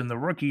Robinson, the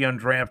rookie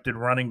undrafted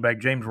running back,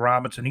 James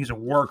Robinson, he's a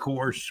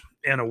workhorse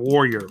and a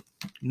warrior,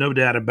 no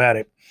doubt about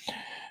it.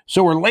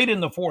 So we're late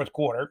in the fourth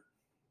quarter.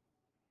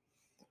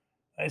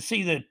 I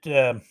see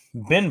that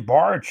Ben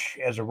Barch,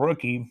 as a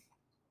rookie,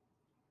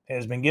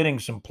 has been getting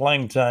some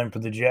playing time for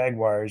the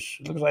Jaguars.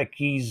 It looks like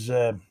he's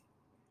in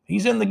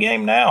the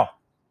game now.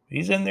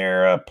 He's in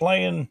there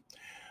playing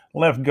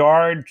left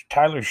guard.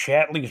 Tyler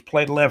Shatley has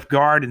played left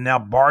guard, and now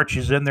Barch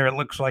is in there. It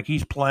looks like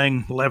he's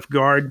playing left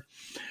guard.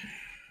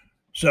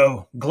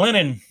 So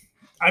Glennon,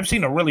 I've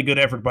seen a really good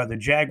effort by the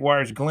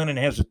Jaguars. Glennon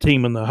has a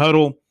team in the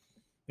huddle.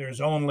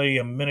 There's only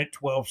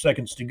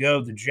 1:12 to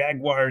go. The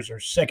Jaguars are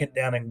second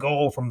down and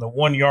goal from the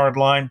 1 yard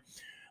line.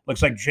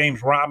 Looks like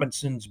James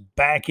Robinson's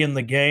back in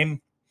the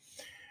game.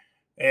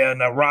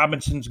 And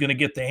Robinson's going to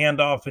get the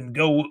handoff and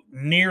go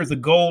near the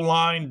goal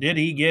line. Did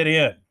he get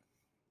in?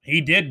 He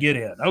did get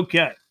in.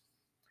 Okay.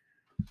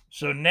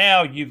 So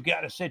now you've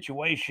got a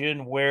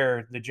situation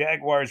where the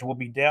Jaguars will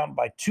be down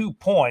by 2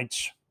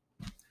 points.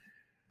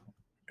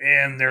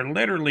 And they're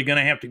literally going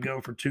to have to go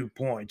for 2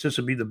 points. This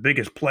will be the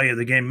biggest play of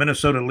the game.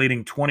 Minnesota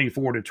leading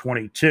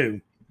 24-22.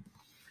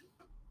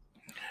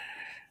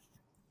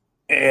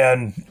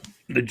 And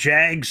the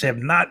Jags have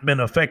not been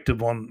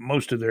effective on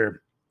most of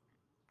their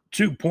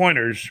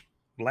 2-pointers.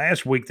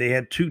 Last week they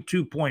had 2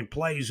 2-point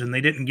plays, and they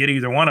didn't get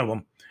either one of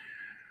them.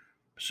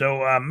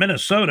 So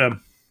Minnesota,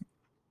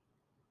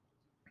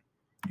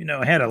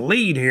 had a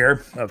lead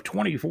here of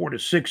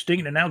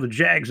 24-16, and now the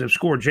Jags have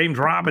scored. James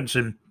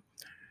Robinson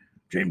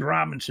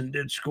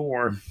did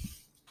score.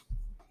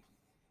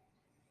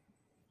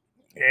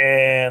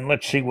 And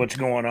let's see what's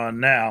going on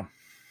now.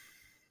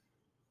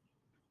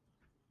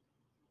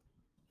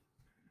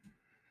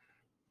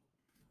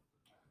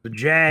 The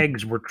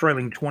Jags were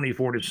trailing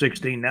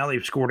 24-16. Now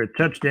they've scored a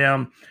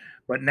touchdown,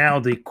 but now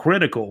the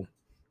critical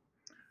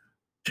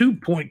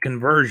 2-point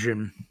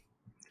conversion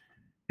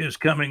is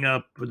coming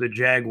up for the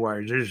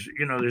Jaguars.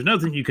 There's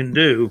nothing you can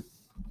do.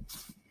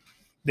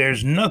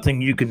 There's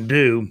nothing you can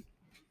do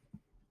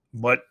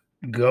but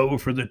go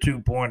for the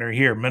 2-pointer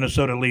here.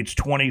 Minnesota leads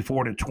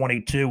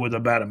 24-22 with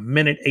about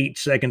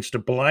 1:08 to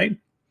play.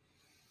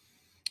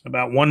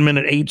 About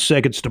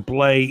 1:08 to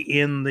play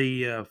in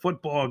the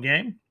football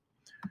game.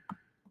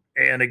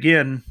 And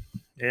again,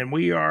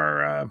 we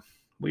are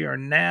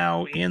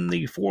now in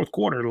the fourth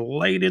quarter,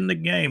 late in the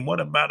game. What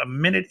about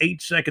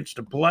 1:08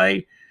 to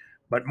play?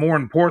 But more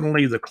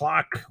importantly, the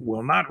clock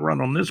will not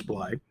run on this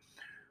play.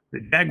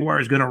 The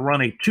Jaguars going to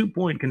run a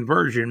 2-point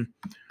conversion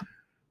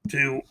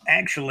to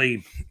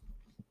actually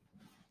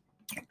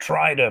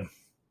try to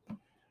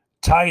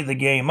tie the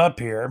game up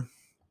here.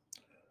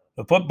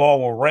 The football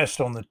will rest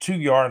on the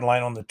 2-yard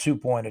line on the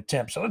 2-point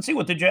attempt. So let's see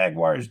what the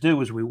Jaguars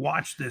do as we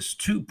watch this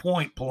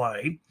 2-point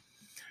play.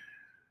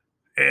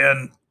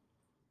 And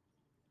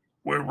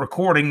we're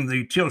recording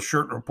the Teal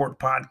Shirt Report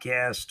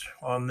podcast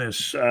on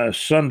this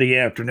Sunday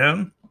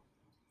afternoon.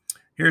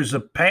 Here's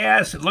a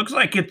pass. It looked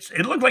like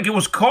it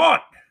was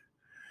caught.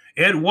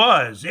 It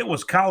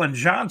was Colin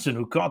Johnson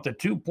who caught the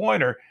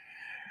 2-pointer.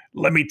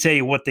 Let me tell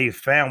you what they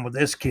found with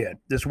this kid.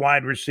 This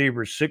wide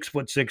receiver,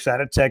 6'6" out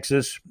of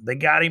Texas. They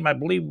got him, I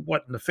believe, in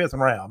the 5th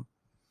round.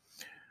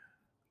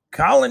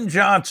 Colin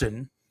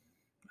Johnson,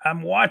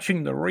 I'm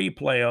watching the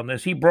replay on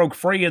this. He broke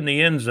free in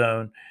the end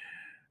zone.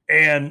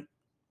 And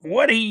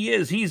what he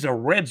is, he's a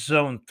red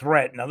zone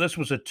threat. Now, this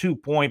was a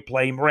 2-point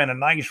play. He ran a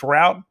nice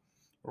route,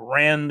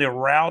 ran the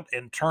route,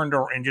 and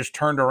just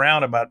turned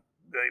around about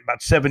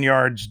 7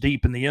 yards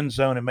deep in the end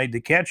zone and made the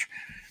catch.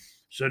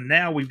 So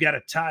now we've got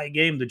a tie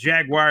game. The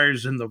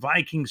Jaguars and the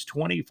Vikings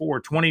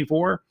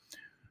 24-24.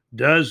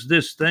 Does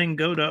this thing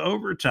go to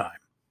overtime?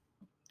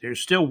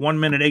 There's still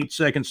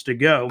 1:08 to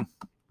go.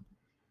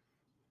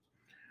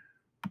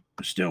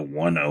 Still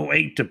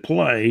 1:08 to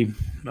play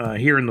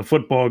here in the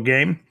football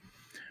game.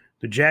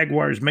 The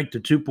Jaguars make the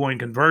 2-point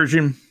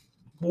conversion.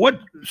 What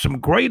some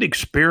great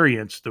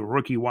experience the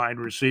rookie wide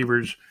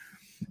receivers,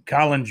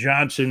 Colin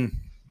Johnson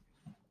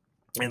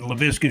and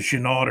Laviska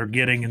Shenault, are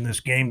getting in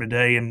this game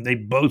today, and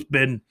they've both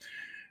been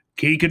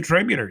key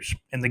contributors.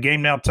 And the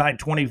game now tied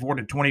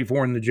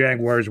 24-24, and the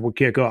Jaguars will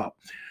kick off.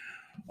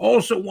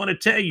 Also want to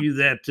tell you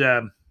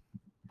that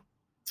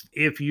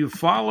if you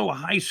follow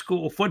high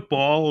school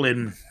football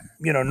in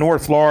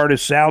North Florida,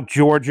 South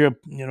Georgia,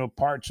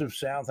 parts of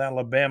South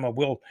Alabama,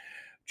 we'll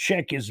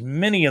check as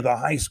many of the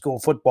high school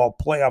football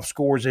playoff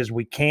scores as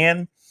we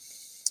can.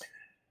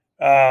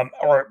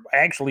 Or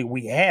actually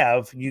we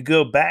have. You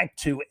go back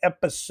to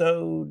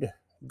episode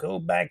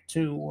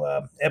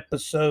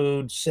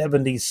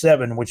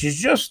 77, which is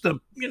just the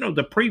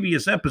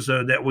previous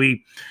episode that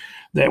we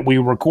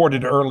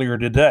recorded earlier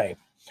today.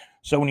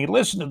 So when you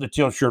listen to the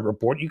Teal Shirt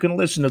Report, you can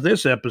listen to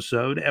this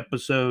episode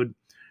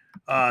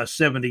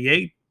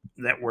 78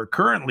 that we're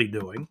currently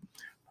doing.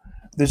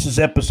 This is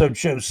episode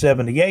show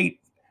 78.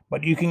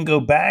 But you can go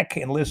back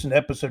and listen to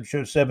episode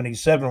show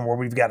 77, where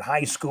we've got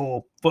high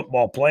school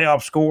football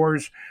playoff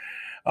scores,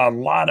 a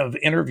lot of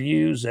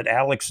interviews that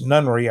Alex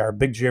Nunnery, our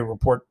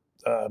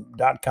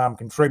BigJReport.com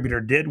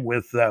contributor, did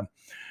with,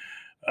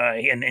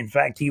 and in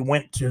fact, he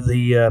went to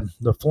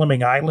the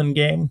Fleming Island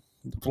game.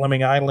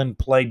 Fleming Island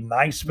played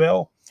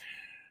Niceville.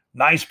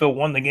 Niceville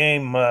won the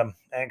game,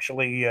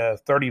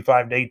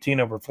 35-18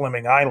 over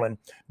Fleming Island.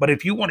 But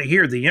if you want to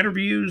hear the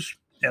interviews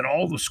and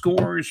all the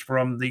scores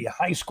from the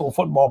high school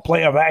football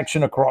playoff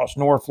action across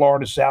North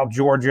Florida, South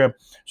Georgia,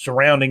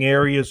 surrounding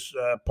areas,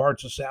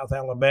 parts of South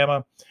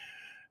Alabama,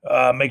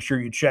 make sure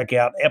you check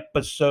out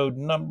episode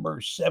number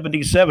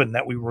 77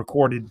 that we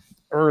recorded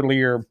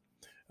earlier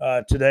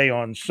today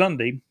on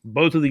Sunday.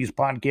 Both of these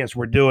podcasts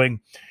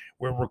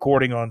we're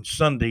recording on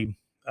Sunday,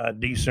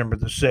 December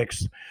the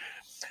 6th.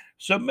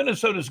 So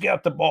Minnesota's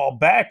got the ball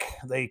back.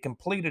 They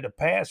completed a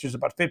pass. There's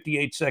about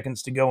 58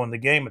 seconds to go in the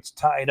game. It's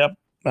tied up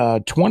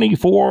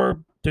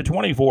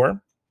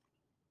 24-24.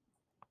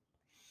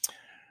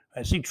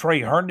 I see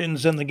Trey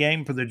Herndon's in the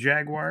game for the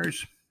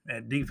Jaguars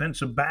at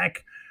defensive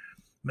back.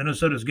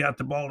 Minnesota's got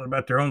the ball at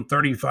about their own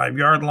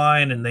 35-yard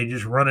line, and they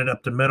just run it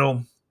up the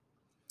middle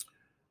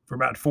for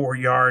about 4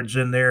 yards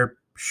in there.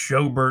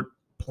 Schobert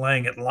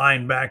playing at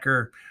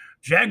linebacker.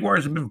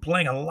 Jaguars have been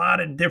playing a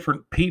lot of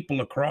different people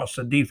across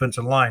the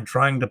defensive line,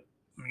 trying to,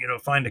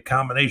 find a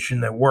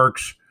combination that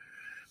works.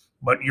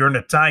 But you're in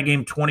a tie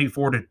game,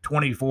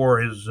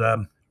 24-24. As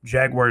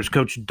Jaguars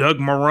coach Doug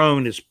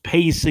Marrone is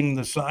pacing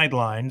the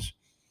sidelines.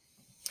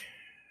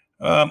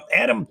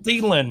 Adam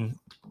Thielen,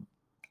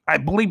 I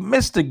believe,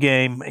 missed the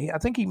game. I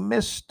think he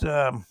missed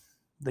the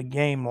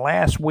game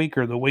last week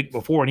or the week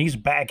before, and he's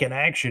back in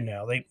action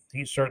now.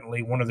 He's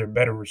certainly one of their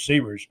better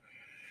receivers.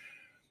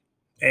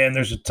 And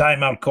there's a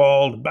timeout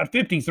called. About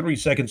 53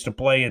 seconds to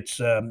play. It's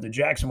the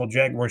Jacksonville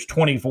Jaguars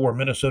 24,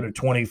 Minnesota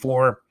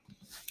 24.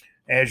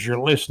 as you're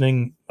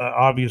listening,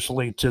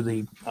 obviously, to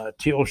the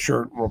Teal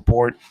Shirt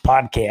Report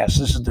podcast.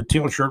 This is the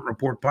Teal Shirt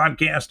Report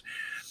podcast.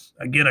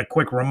 Again, a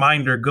quick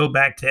reminder, go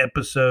back to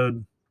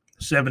episode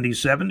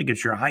 77 to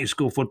get your high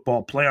school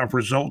football playoff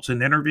results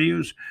and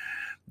interviews.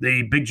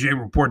 The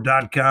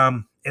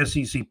BigJReport.com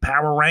SEC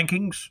Power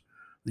Rankings,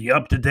 the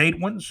up-to-date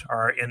ones,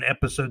 are in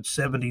episode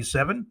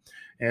 77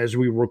 as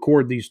we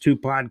record these two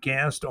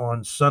podcasts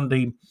on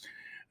Sunday,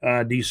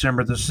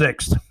 December the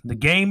 6th. The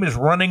game is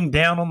running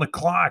down on the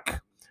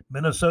clock.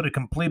 Minnesota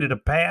completed a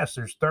pass.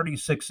 There's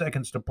 36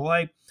 seconds to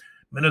play.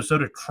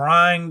 Minnesota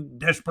trying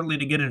desperately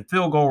to get in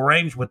field goal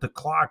range with the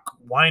clock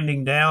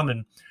winding down,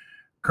 and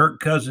Kirk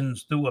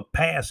Cousins threw a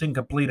pass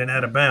incomplete and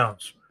out of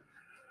bounds.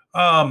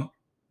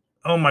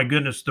 Oh my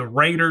goodness, the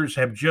Raiders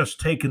have just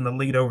taken the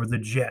lead over the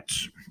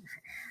Jets.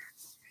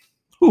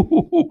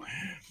 The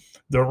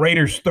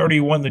Raiders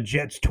 31, the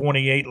Jets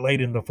 28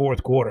 late in the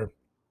fourth quarter.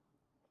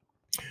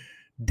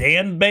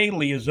 Dan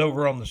Bailey is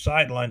over on the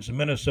sidelines, the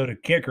Minnesota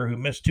kicker who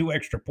missed 2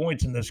 extra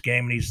points in this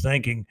game, and he's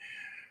thinking,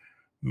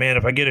 man,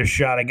 if I get a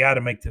shot, I got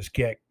to make this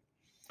kick.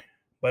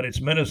 But it's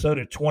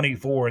Minnesota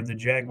 24 and the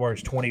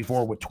Jaguars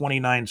 24 with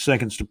 29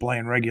 seconds to play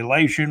in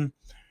regulation.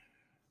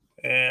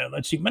 And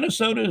let's see,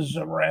 Minnesota's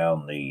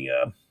around the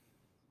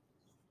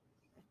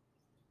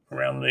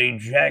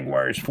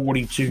Jaguars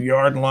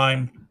 42-yard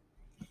line.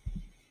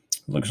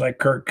 Looks like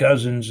Kirk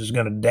Cousins is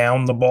going to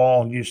down the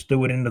ball and just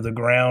threw it into the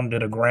ground,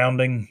 did a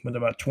grounding with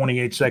about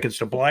 28 seconds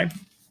to play.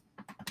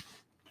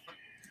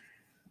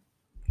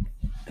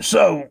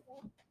 So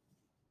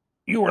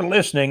you were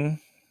listening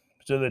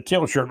to the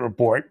Teal Shirt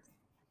Report,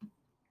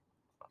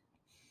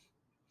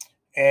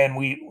 and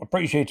we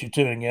appreciate you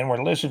tuning in.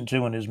 We're listened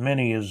to in as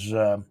many as,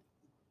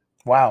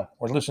 we're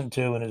listened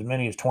to in as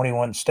many as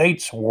 21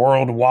 states,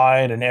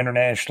 worldwide and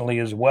internationally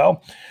as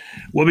well.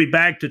 We'll be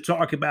back to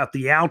talk about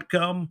the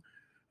outcome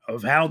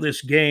of how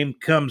this game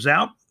comes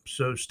out,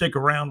 so stick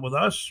around with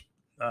us.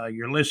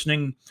 You're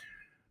listening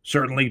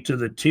certainly to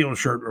the Teal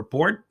Shirt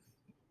Report.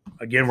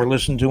 Again, we're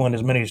listened to in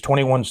as many as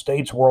 21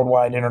 states,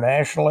 worldwide,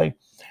 internationally.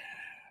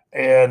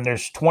 And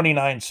there's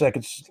 29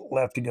 seconds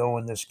left to go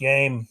in this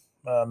game.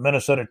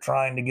 Minnesota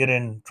trying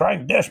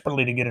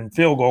desperately to get in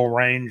field goal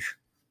range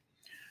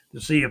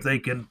to see if they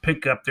can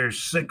pick up their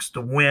 6th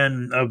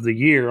win of the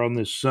year on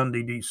this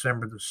Sunday,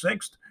 December the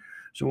 6th.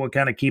 So we'll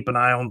kind of keep an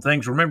eye on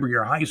things. Remember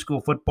your high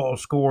school football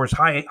scores,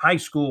 high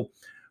school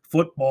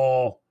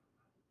football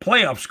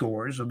playoff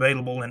scores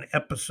available in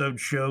episode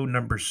show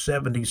number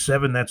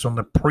 77. That's on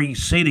the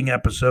preceding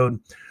episode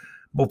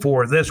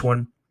before this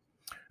one.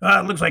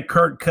 It looks like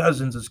Kirk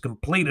Cousins has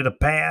completed a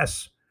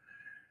pass.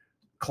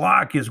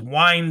 Clock is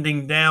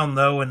winding down,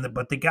 though,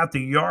 but they got the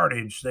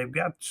yardage. They've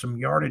got some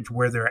yardage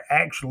where they're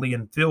actually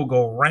in field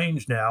goal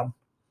range now.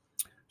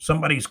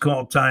 Somebody's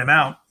called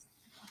timeout.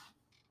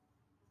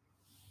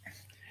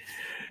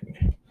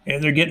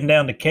 And they're getting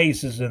down to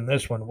cases in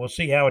this one. We'll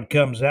see how it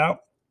comes out.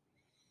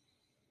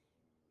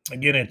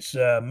 Again, it's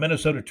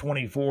Minnesota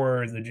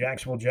 24, the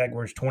Jacksonville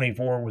Jaguars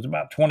 24, with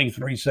about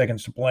 23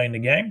 seconds to play in the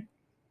game.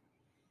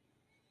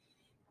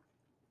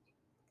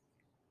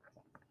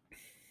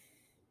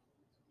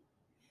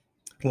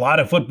 A lot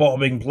of football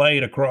being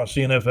played across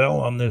the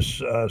NFL on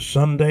this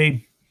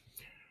Sunday.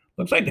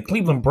 Looks like the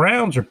Cleveland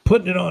Browns are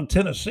putting it on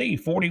Tennessee,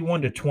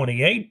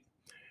 41-28.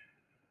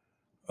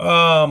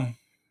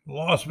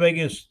 Las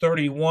Vegas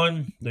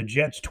 31, the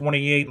Jets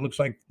 28. Looks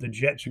like the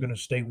Jets are going to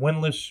stay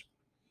winless.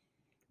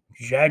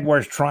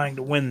 Jaguars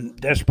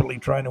desperately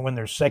trying to win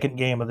their second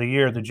game of the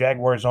year. The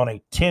Jaguars on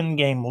a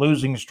 10-game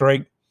losing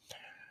streak,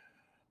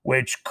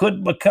 which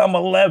could become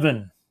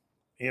 11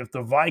 if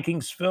the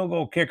Vikings field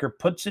goal kicker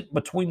puts it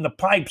between the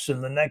pipes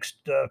in the next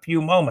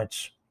few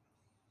moments.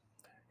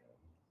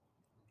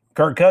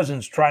 Kirk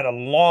Cousins tried a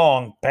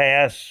long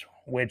pass,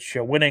 which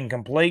went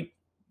incomplete.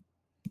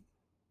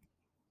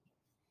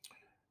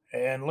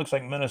 And looks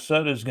like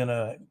Minnesota is going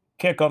to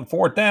kick on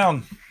 4th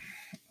down.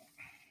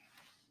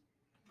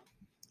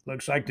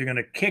 Looks like they're going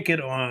to kick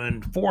it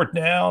on 4th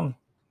down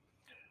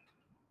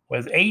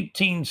with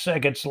 18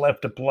 seconds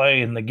left to play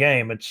in the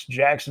game. It's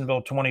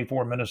Jacksonville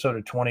 24,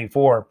 Minnesota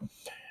 24.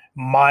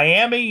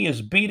 Miami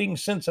is beating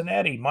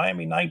Cincinnati.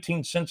 Miami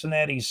 19,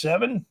 Cincinnati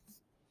 7.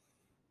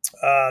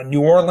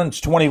 New Orleans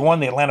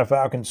 21, the Atlanta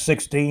Falcons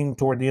 16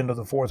 toward the end of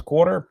the fourth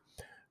quarter.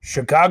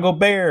 Chicago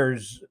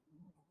Bears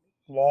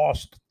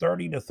lost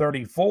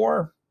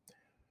 30-34.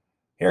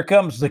 Here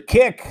comes the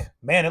kick.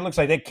 Man, it looks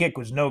like that kick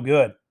was no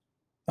good.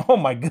 Oh,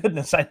 my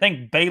goodness. I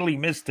think Bailey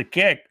missed the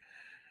kick.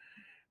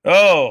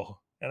 Oh,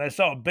 and I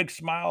saw a big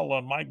smile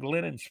on Mike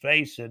Glennon's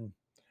face, and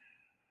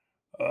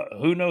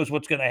who knows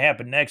what's going to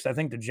happen next. I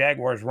think the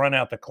Jaguars run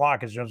out the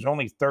clock as there's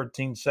only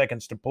 13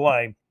 seconds to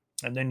play,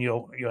 and then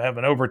you'll have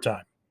an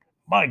overtime.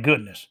 My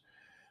goodness.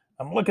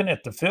 I'm looking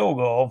at the field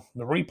goal,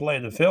 the replay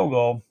of the field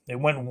goal. It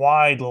went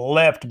wide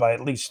left by at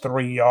least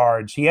 3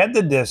 yards. He had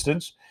the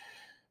distance,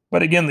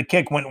 but again, the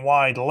kick went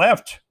wide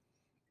left.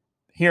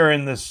 Here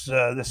in this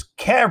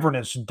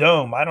cavernous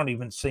dome, I don't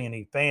even see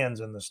any fans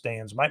in the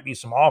stands. Might be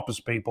some office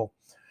people.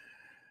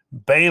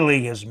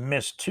 Bailey has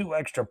missed 2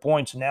 extra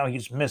points, and now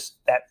he's missed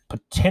that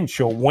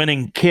potential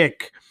winning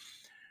kick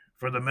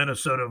for the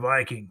Minnesota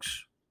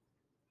Vikings.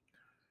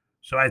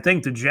 So I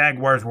think the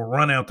Jaguars will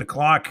run out the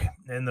clock,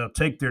 and they'll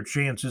take their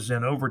chances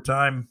in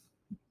overtime.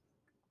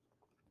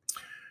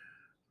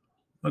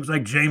 Looks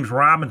like James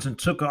Robinson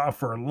took off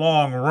for a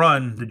long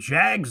run. The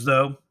Jags,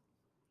 though,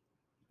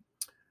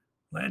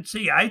 let's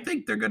see. I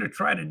think they're going to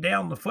try to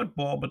down the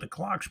football, but the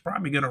clock's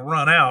probably going to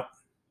run out.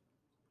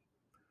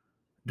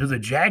 Do the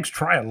Jags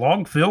try a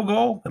long field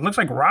goal? It looks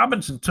like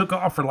Robinson took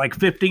off for like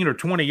 15 or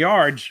 20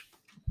 yards.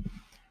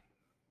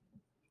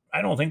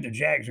 I don't think the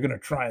Jags are going to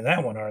try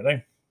that one, are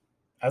they?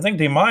 I think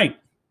they might.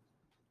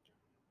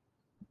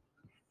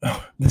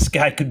 Oh, this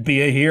guy could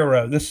be a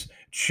hero. This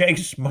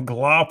Chase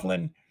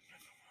McLaughlin.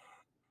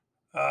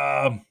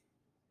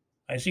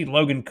 I see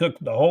Logan Cook,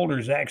 the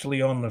holder's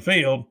actually on the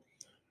field.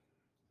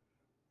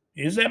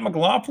 Is that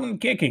McLaughlin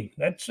kicking?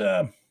 That's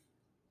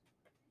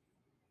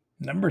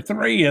number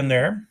 3 in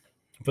there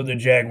for the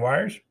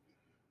Jaguars.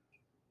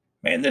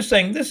 Man, this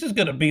is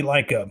going to be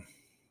like a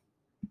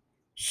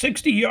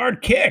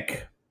 60-yard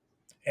kick.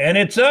 And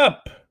it's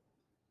up.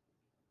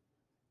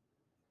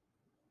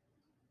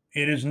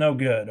 It is no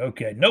good.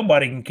 Okay,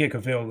 nobody can kick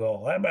a field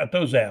goal. How about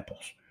those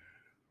apples?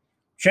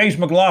 Chase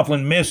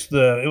McLaughlin missed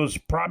it was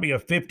probably a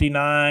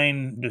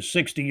 59 to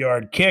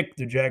 60-yard kick.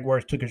 The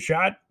Jaguars took a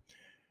shot.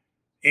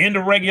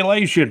 Into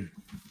regulation.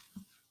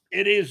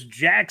 It is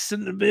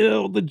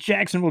Jacksonville, the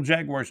Jacksonville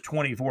Jaguars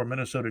 24,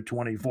 Minnesota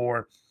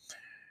 24.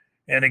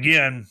 And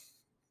again,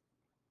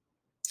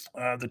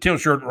 the Teal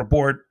Shirt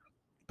Report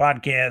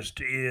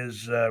podcast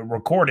is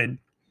recorded.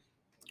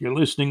 You're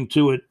listening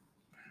to it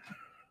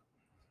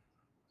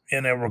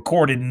in a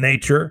recorded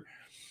nature,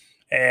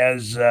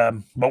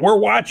 but we're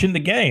watching the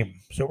game,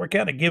 so we're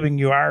kind of giving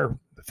you our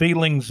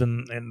feelings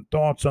and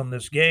thoughts on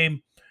this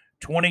game.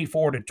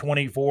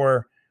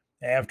 24-24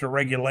 after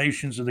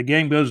regulation, so the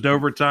game goes to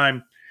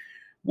overtime.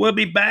 We'll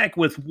be back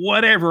with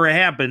whatever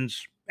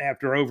happens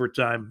after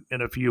overtime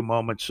in a few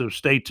moments, so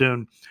stay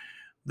tuned.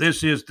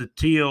 This is the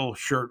Teal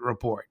Shirt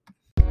Report.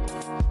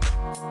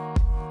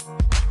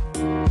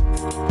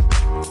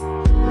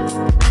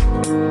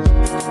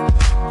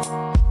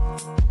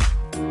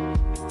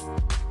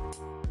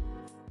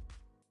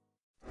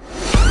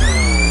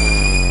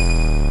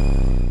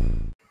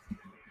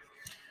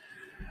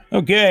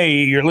 Okay,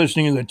 you're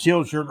listening to the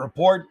Teal Shirt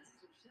Report.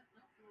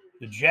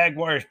 The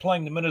Jaguars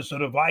playing the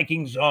Minnesota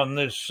Vikings on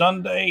this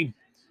Sunday.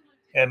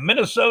 And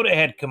Minnesota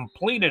had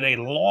completed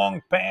a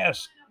long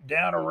pass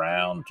down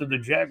around to the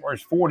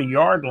Jaguars'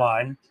 40-yard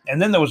line.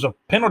 And then there was a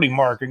penalty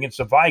mark against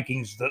the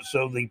Vikings,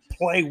 so the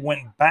play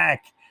went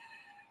back.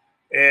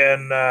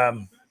 And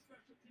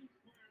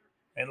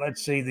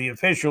let's see, the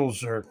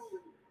officials are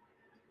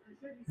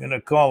going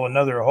to call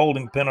another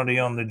holding penalty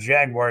on the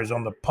Jaguars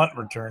on the punt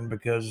return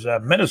because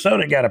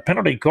Minnesota got a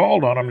penalty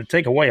called on them to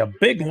take away a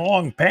big,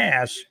 long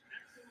pass.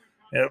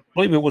 I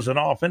believe it was an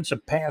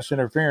offensive pass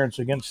interference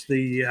against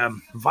the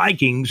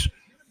Vikings.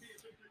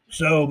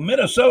 So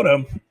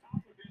Minnesota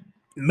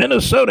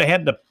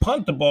had to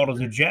punt the ball to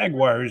the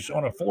Jaguars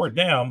on a 4th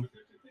down.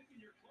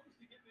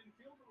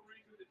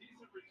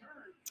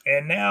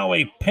 And now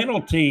a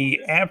penalty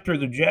after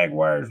the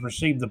Jaguars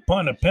received the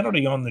punt, a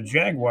penalty on the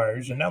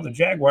Jaguars. And now the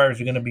Jaguars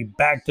are going to be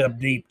backed up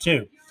deep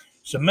too.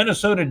 So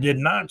Minnesota did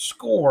not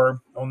score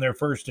on their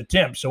first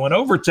attempt. So in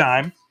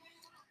overtime,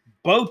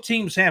 both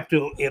teams have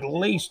to at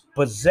least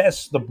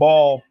possess the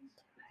ball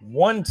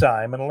one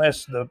time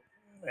unless the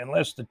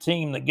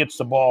team that gets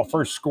the ball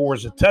first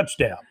scores a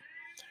touchdown.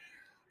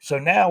 So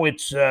now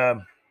it's,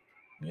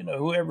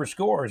 whoever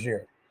scores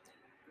here.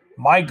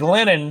 Mike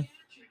Glennon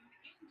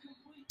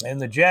and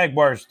the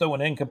Jaguars throw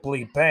an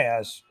incomplete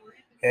pass,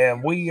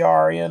 and we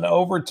are in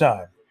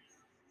overtime.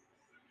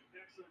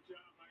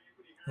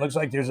 Looks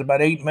like there's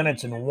about 8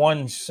 minutes and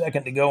 1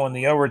 second to go in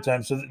the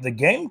overtime. So the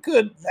game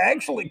could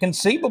actually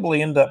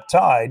conceivably end up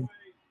tied.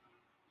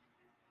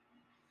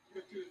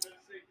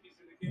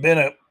 Been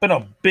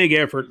a big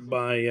effort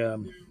by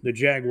the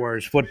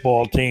Jaguars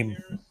football team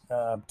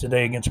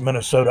today against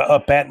Minnesota,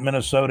 up at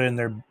Minnesota in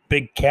their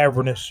big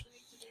cavernous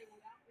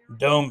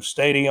dome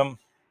stadium.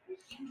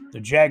 The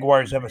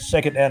Jaguars have a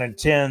 2nd down and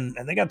 10,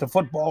 and they got the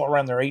football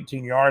around their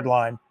 18-yard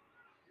line.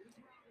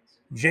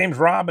 James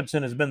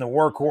Robinson has been the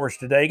workhorse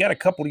today. He got a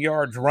couple of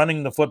yards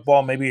running the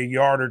football, maybe a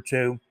yard or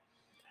two.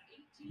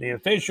 The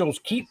officials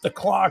keep the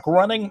clock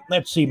running.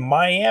 Let's see,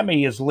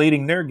 Miami is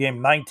leading their game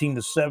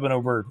 19-7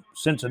 over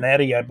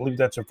Cincinnati. I believe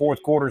that's a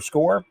 4th quarter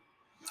score.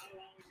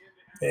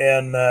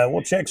 And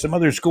we'll check some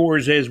other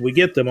scores as we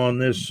get them on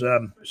this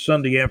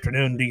Sunday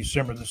afternoon,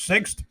 December the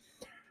 6th.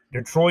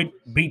 Detroit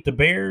beat the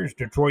Bears.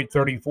 Detroit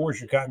 34,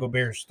 Chicago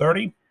Bears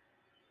 30.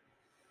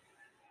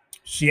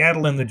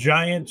 Seattle and the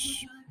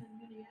Giants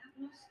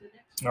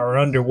are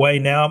underway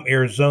now.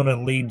 Arizona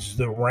leads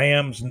the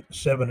Rams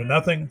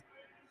 7-0.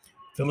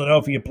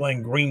 Philadelphia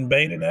playing Green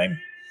Bay today.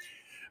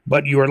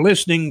 But you are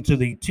listening to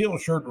the Teal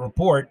Shirt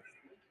Report,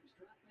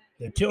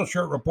 the Teal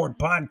Shirt Report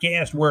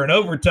podcast. We're in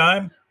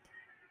overtime,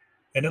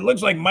 and it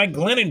looks like Mike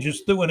Glennon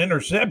just threw an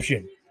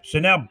interception. So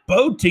now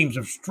both teams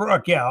have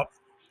struck out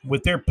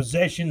with their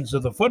possessions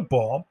of the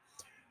football,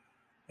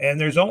 and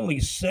there's only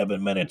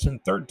 7 minutes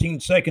and 13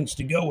 seconds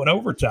to go in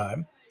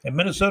overtime, and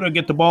Minnesota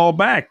get the ball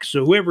back.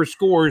 So whoever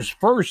scores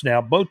first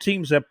now, both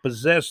teams have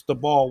possessed the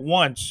ball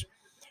once.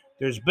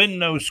 There's been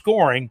no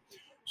scoring,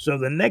 so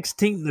the next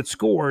team that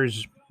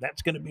scores,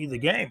 that's going to be the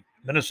game.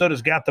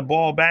 Minnesota's got the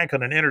ball back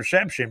on an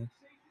interception,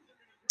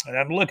 and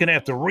I'm looking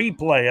at the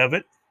replay of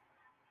it.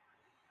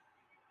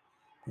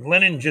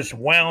 Glennon just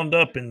wound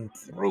up and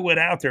threw it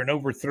out there and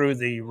overthrew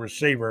the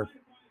receiver.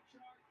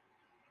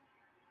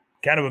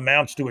 Kind of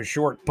amounts to a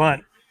short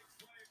punt.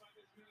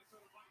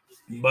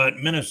 But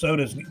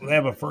Minnesota's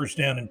have a first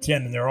down and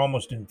 10, and they're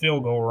almost in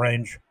field goal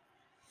range.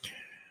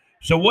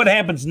 So what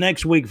happens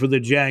next week for the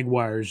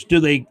Jaguars? Do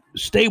they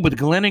stay with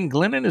Glennon?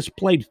 Glennon has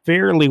played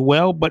fairly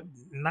well, but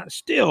not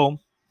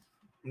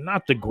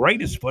the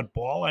greatest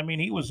football. I mean,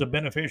 he was a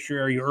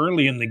beneficiary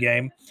early in the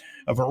game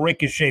of a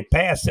ricochet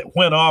pass that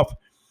went off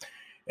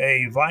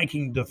a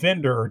Viking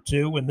defender or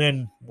two and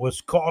then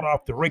was caught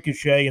off the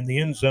ricochet in the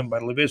end zone by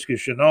Laviska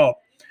Shenault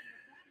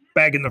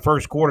back in the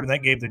first quarter, and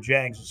that gave the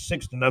Jags a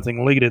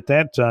 6-0 lead at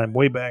that time,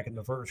 way back in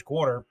the first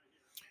quarter.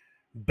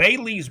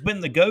 Bailey's been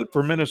the GOAT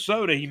for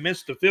Minnesota. He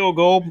missed the field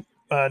goal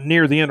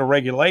near the end of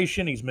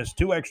regulation. He's missed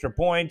 2 extra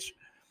points.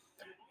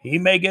 He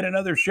may get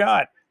another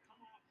shot.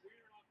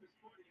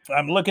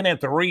 I'm looking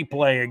at the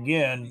replay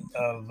again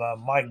of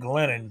Mike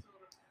Glennon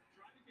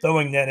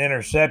throwing that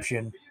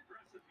interception.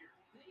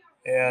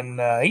 And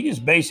he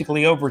just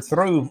basically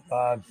overthrew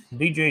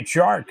DJ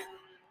Chark.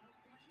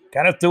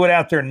 Kind of threw it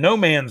out there in no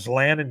man's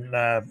land, and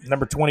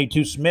number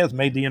 22 Smith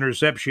made the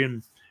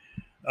interception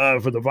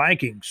for the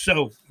Vikings.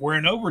 So we're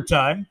in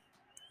overtime.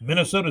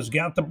 Minnesota's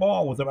got the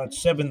ball with about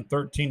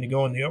 7:13 to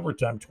go in the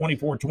overtime,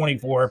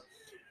 24-24.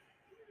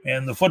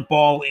 And the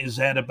football is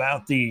at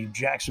about the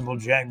Jacksonville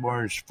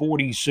Jaguars'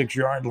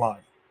 46-yard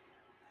line.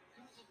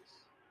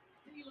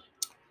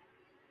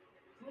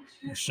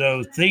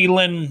 So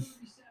Thielen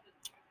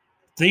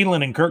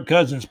and Kirk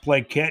Cousins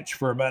play catch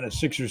for about a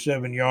 6 or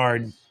 7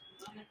 yard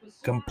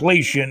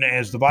completion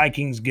as the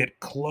Vikings get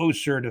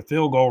closer to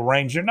field goal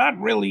range. They're not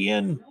really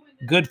in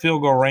good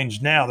field goal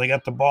range now. They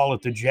got the ball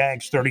at the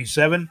Jags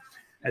 37.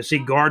 I see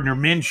Gardner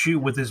Minshew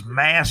with his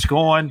mask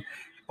on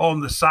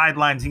the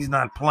sidelines. He's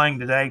not playing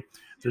today.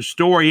 The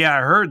story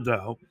I heard,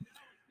 though,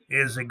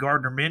 is that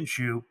Gardner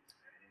Minshew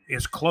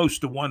is close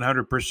to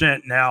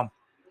 100%. Now,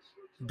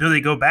 do they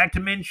go back to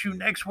Minshew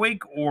next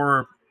week,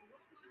 or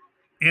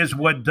is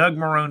what Doug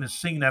Marrone has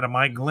seen out of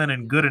Mike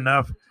Glennon good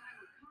enough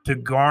to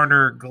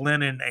garner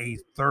Glennon a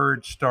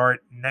third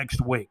start next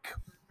week?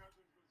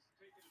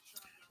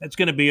 That's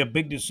going to be a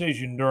big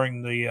decision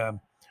during the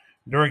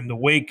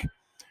week.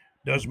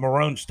 Does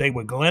Marrone stay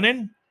with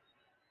Glennon,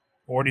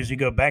 or does he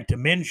go back to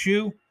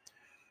Minshew?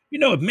 You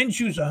know, if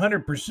Minshew's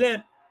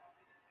 100%,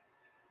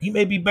 he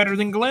may be better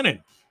than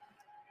Glennon.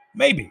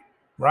 Maybe,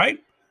 right?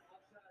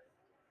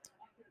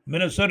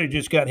 Minnesota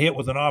just got hit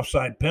with an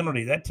offside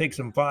penalty. That takes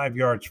them 5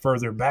 yards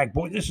further back.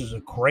 Boy, this is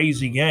a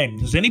crazy game.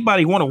 Does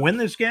anybody want to win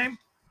this game?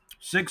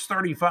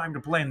 6:35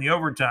 to play in the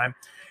overtime.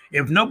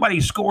 If nobody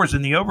scores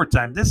in the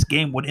overtime, this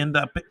game would end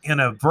up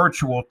in a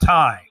virtual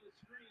tie.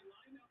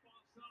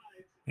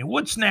 It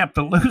would snap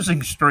the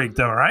losing streak,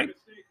 though, right?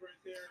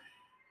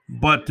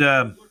 But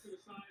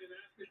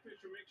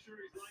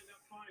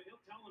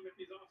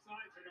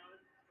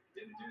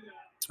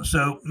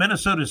so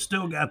Minnesota's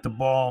still got the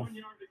ball.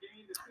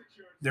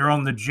 They're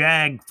on the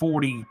Jag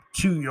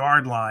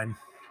 42-yard line.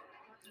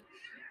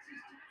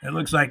 It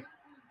looks like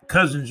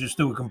Cousins just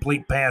threw a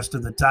complete pass to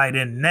the tight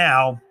end.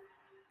 Now,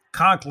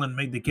 Conklin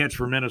made the catch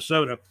for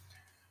Minnesota.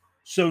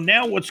 So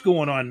now what's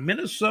going on?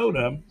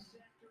 Minnesota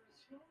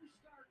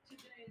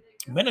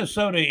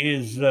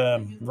is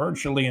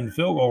virtually in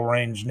field goal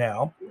range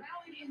now.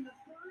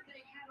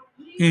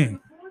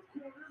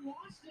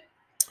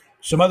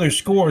 Some other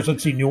scores,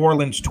 let's see, New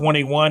Orleans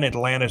 21,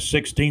 Atlanta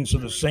 16. So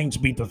the Saints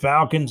beat the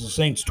Falcons. The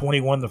Saints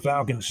 21, the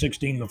Falcons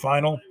 16, the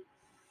final.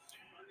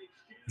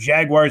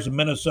 Jaguars of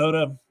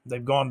Minnesota,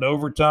 they've gone to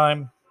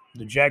overtime.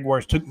 The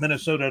Jaguars took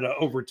Minnesota to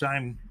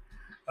overtime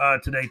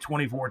today,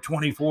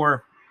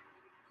 24-24.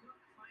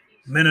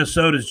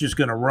 Minnesota's just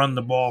going to run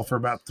the ball for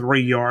about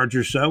 3 yards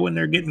or so, and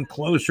they're getting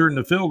closer in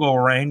the field goal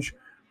range.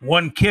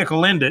 One kick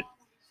will end it.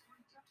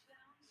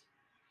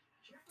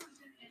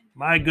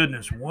 My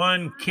goodness,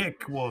 one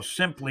kick will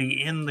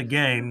simply end the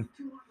game.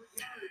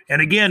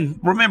 And again,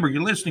 remember,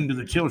 you're listening to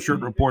the Teal Shirt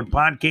Report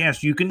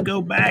podcast. You can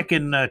go back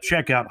and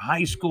check out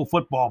high school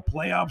football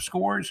playoff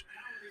scores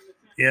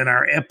in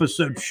our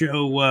episode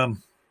show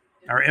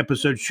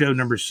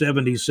number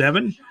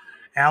 77.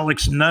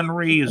 Alex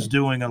Nunnery is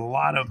doing a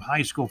lot of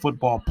high school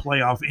football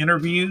playoff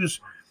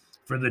interviews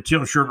for the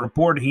Teal Shirt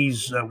Report.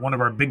 He's one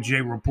of our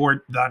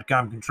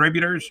BigJReport.com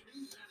contributors.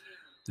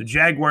 The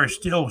Jaguars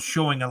still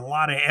showing a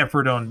lot of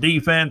effort on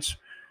defense,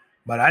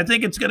 but I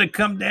think it's going to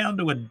come down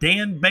to a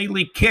Dan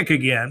Bailey kick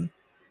again.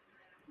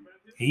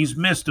 He's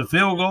missed a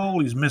field goal.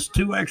 He's missed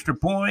 2 extra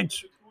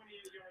points.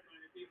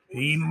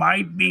 He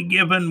might be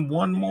given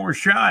one more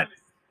shot.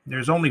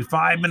 There's only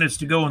 5 minutes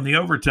to go in the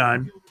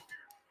overtime.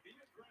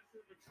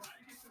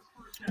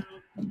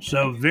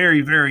 So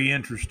very, very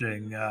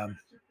interesting.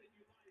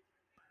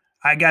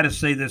 I got to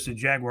say this, the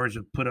Jaguars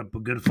have put up a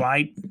good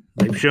fight.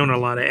 They've shown a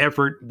lot of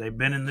effort. They've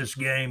been in this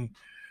game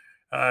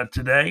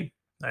today.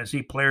 I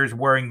see players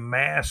wearing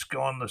masks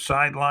on the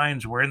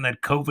sidelines. We're in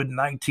that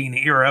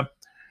COVID-19 era.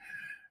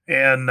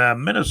 And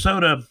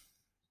Minnesota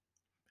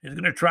is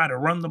going to try to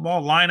run the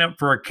ball, line up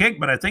for a kick,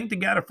 but I think they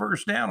got a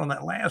first down on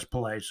that last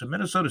play. So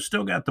Minnesota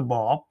still got the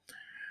ball.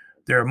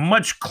 They're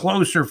much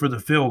closer for the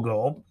field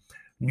goal.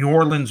 New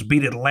Orleans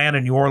beat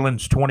Atlanta. New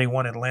Orleans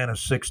 21, Atlanta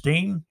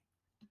 16.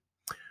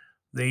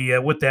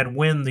 With that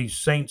win, the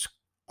Saints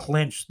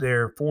clinched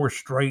their fourth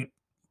straight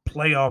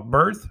playoff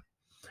berth.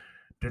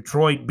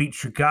 Detroit beat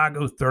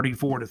Chicago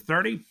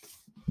 34-30.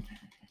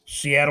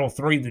 Seattle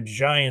 3, the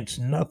Giants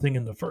nothing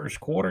in the first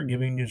quarter,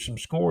 giving you some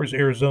scores.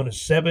 Arizona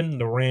 7,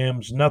 the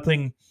Rams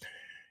nothing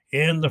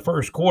in the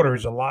first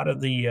quarters. A lot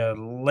of the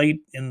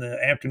late in the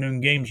afternoon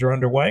games are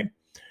underway.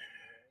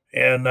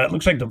 And it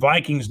looks like the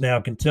Vikings now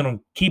content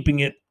on keeping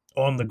it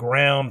on the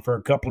ground for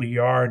a couple of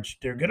yards.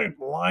 They're going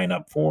to line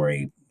up for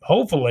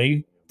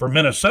hopefully, for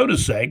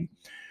Minnesota's sake,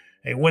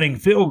 a winning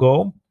field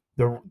goal.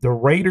 The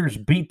Raiders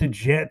beat the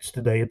Jets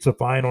today. It's a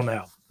final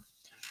now.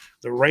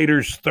 The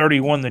Raiders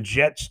 31, the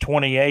Jets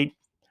 28.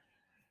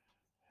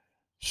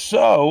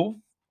 So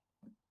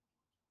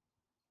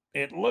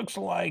it looks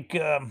like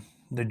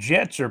the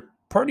Jets are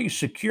pretty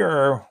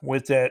secure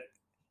with that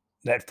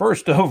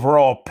first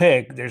overall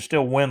pick. They're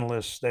still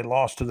winless. They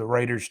lost to the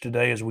Raiders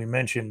today, as we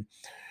mentioned.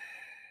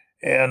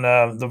 And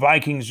the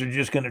Vikings are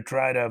just going to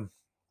try to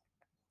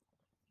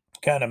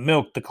kind of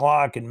milk the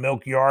clock and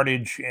milk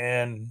yardage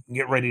and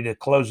get ready to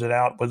close it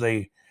out with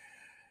a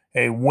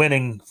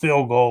winning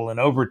field goal in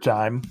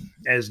overtime.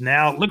 As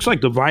now it looks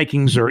like the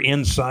Vikings are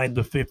inside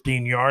the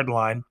 15-yard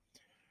line.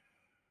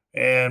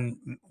 And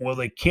will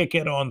they kick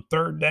it on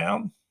third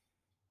down?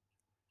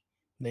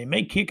 They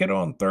may kick it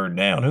on third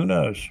down. Who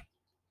knows?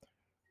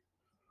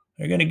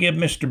 They're going to give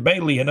Mr.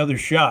 Bailey another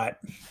shot.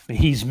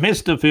 He's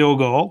missed a field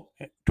goal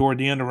toward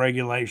the end of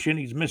regulation.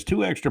 He's missed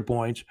 2 extra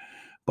points.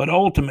 But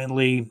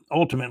ultimately,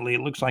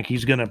 it looks like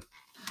he's going to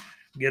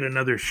get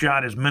another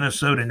shot as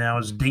Minnesota now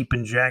is deep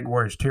in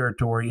Jaguars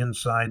territory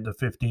inside the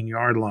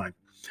 15-yard line.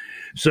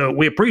 So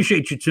we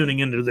appreciate you tuning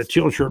into the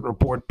Teal Shirt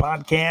Report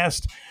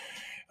podcast.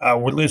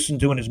 We're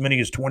listened to in as many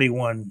as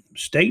 21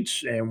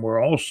 states, and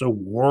we're also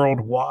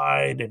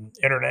worldwide and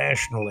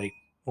internationally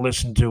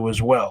listened to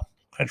as well.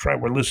 That's right,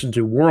 we're listened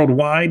to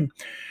worldwide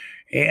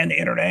and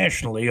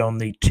internationally on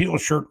the Teal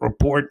Shirt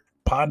Report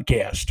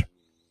podcast.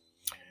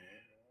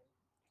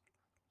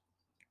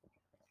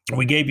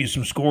 We gave you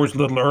some scores a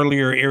little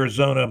earlier.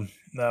 Arizona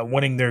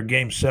winning their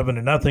game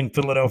 7-0.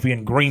 Philadelphia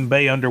and Green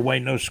Bay underway,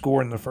 no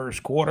score in the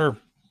first quarter.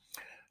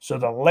 So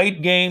the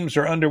late games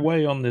are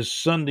underway on this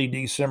Sunday,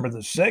 December the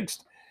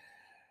 6th.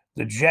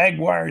 The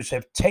Jaguars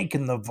have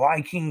taken the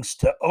Vikings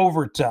to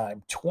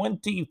overtime,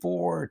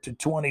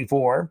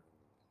 24-24.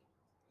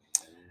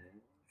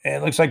 And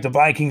it looks like the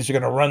Vikings are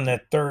going to run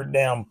that third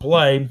down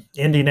play.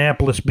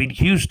 Indianapolis beat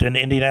Houston.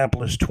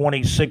 Indianapolis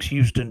 26,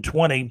 Houston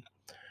 20.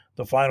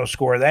 The final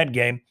score of that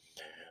game.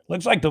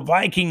 Looks like the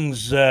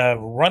Vikings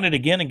run it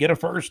again and get a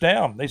first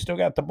down. They still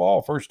got the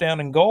ball. First down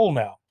and goal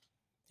now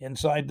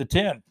inside the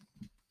 10.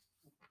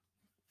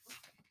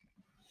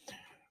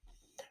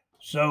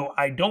 So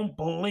I don't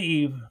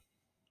believe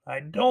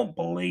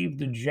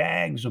the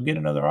Jags will get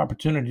another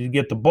opportunity to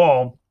get the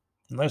ball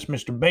unless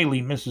Mr.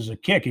 Bailey misses a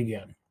kick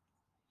again.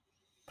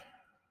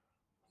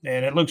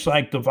 And it looks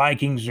like the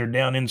Vikings are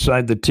down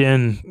inside the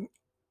 10.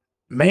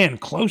 Man,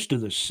 close to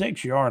the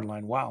 6-yard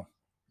line. Wow.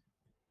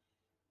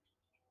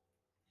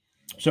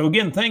 So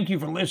again, thank you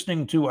for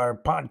listening to our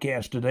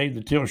podcast today,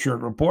 the Teal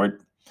Shirt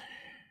Report.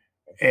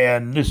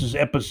 And this is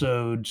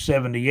episode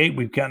 78.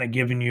 We've kind of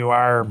given you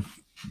our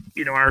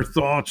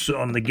thoughts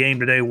on the game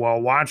today while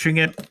watching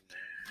it.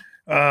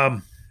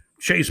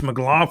 Chase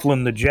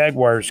McLaughlin, the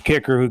Jaguars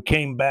kicker, who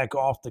came back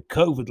off the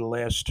COVID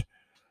list.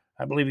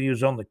 I believe he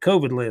was on the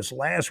COVID list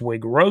last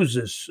week.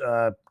 Roses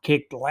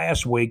kicked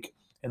last week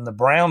in the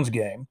Browns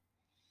game.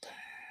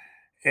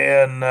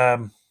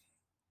 And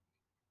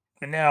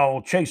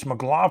now Chase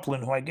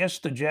McLaughlin, who I guess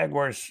the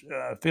Jaguars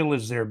feel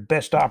is their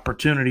best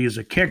opportunity as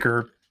a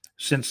kicker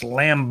since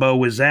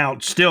Lambeau is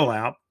still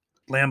out.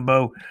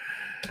 Lambeau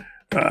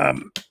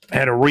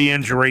had a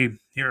re-injury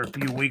here a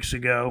few weeks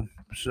ago,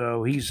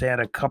 so he's had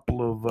a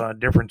couple of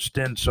different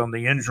stints on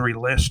the injury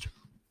list.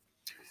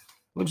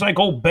 Looks like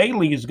old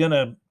Bailey is going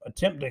to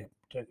attempt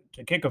to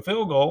kick a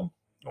field goal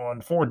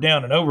on fourth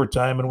down in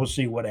overtime, and we'll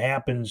see what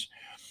happens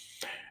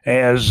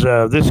as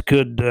this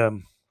could,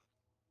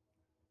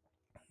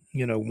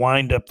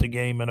 wind up the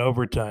game in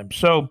overtime.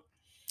 So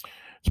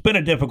it's been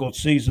a difficult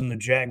season. The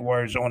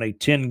Jaguars on an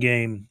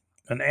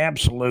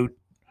absolute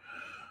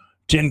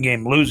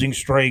 10-game losing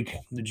streak.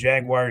 The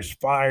Jaguars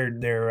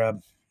fired their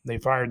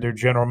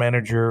general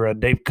manager,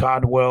 Dave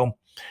Caldwell,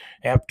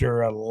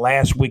 after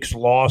last week's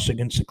loss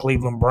against the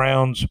Cleveland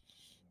Browns,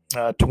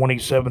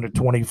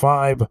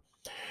 27-25.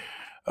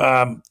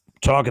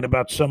 talking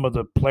about some of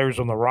the players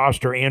on the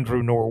roster.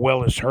 Andrew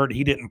Norwell is hurt.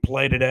 He didn't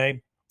play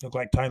today. Looked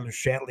like Tyler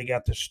Shatley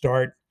got the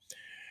start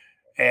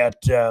at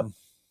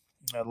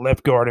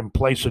left guard in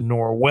place of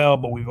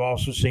Norwell, but we've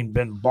also seen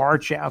Ben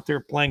Barch out there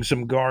playing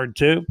some guard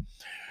too.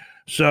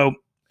 So,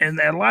 and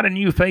a lot of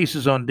new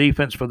faces on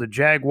defense for the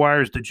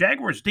Jaguars. The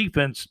Jaguars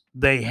defense,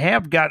 they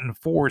have gotten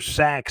 4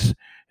 sacks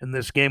in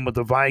this game with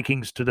the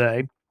Vikings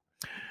today.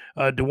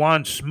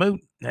 Dewan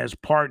Smoot has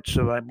parts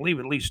of, I believe,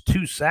 at least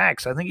 2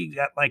 sacks. I think he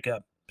got like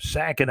a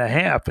sack and a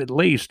half at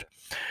least.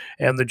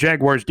 And the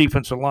Jaguars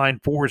defensive line,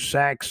 4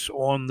 sacks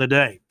on the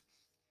day.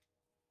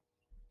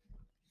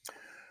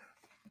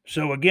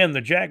 So again,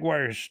 the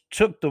Jaguars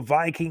took the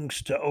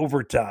Vikings to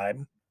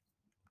overtime,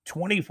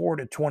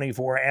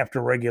 24-24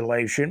 after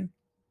regulation.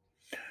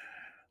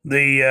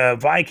 The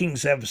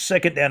Vikings have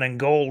 2nd down and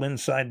goal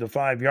inside the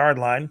 5-yard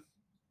line.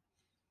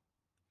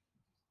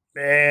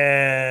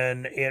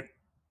 And it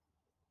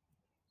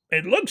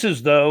looks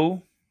as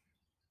though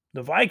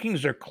the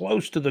Vikings are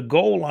close to the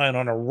goal line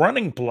on a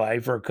running play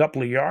for a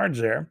couple of yards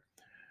there.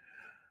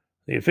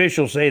 The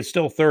officials say it's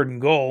still 3rd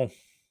and goal.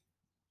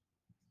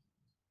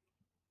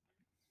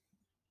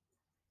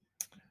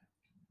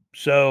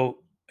 So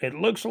it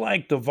looks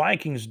like the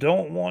Vikings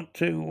don't want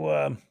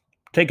to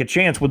take a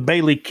chance with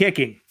Bailey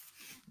kicking,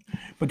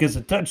 because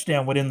a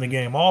touchdown would end the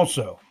game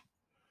also,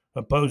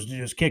 opposed to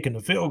just kicking the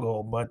field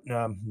goal. But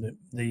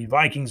the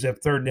Vikings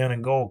have 3rd down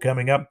and goal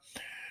coming up.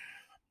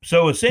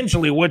 So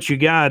essentially what you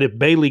got, if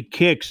Bailey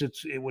kicks,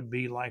 it would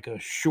be like a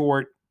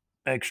short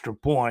extra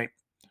point.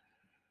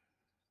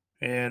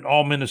 And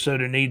all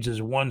Minnesota needs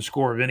is 1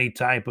 score of any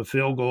type, of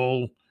field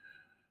goal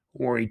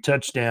or a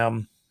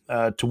touchdown,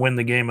 to win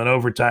the game in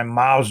overtime.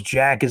 Miles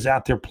Jack is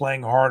out there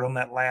playing hard on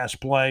that last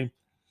play.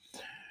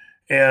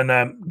 And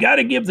got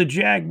to give the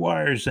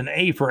Jaguars an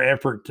A for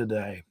effort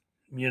today.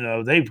 You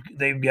know,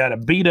 they've got a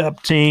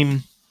beat-up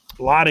team,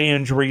 a lot of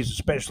injuries,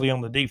 especially on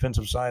the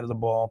defensive side of the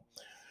ball.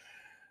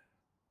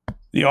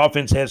 The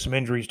offense has some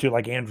injuries too,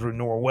 like Andrew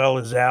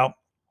Norwell is out.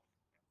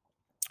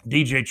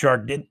 DJ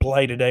Chark did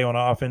play today on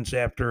offense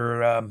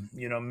after,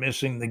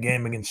 missing the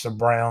game against the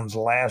Browns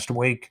last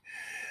week.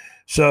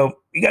 So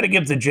you got to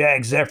give the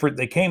Jags effort.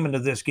 They came into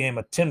this game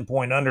a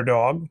 10-point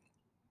underdog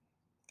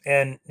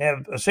and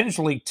have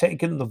essentially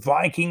taken the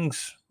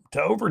Vikings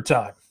to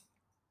overtime.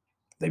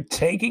 They've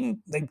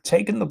taken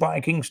the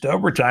Vikings to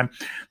overtime.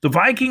 The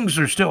Vikings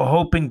are still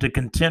hoping to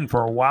contend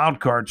for a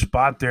wild card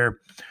spot. They're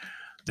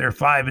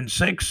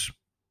 5-6.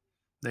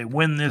 They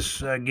win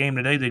this game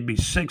today, they'd be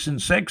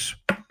 6-6.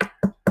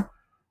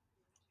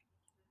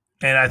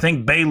 And I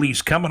think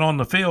Bailey's coming on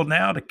the field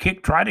now to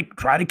try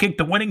to kick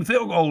the winning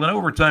field goal in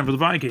overtime for the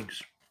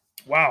Vikings.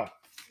 Wow.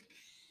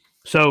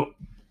 So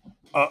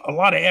a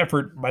lot of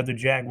effort by the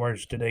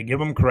Jaguars today. Give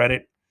them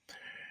credit.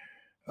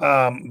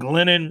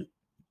 Glennon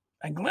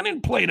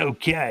played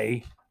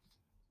okay.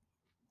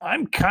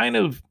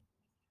 Glennon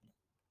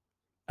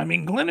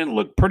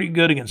looked pretty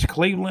good against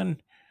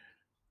Cleveland.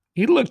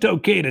 He looked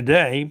okay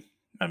today.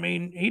 I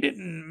mean, he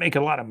didn't make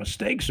a lot of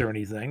mistakes or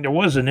anything. There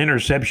was an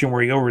interception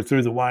where he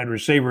overthrew the wide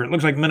receiver. It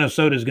looks like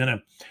Minnesota's going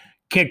to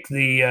kick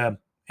the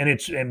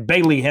and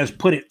Bailey has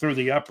put it through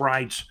the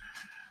uprights.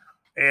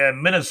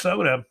 And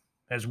Minnesota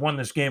has won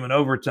this game in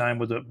overtime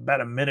with about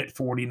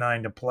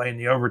 1:49 to play in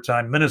the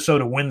overtime.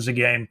 Minnesota wins the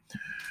game.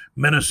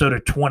 Minnesota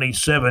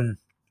 27,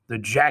 the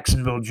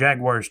Jacksonville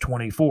Jaguars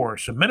 24.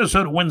 So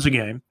Minnesota wins the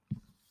game.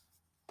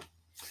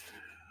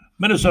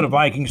 Minnesota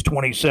Vikings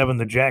 27,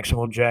 the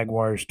Jacksonville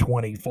Jaguars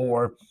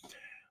 24.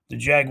 The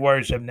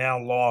Jaguars have now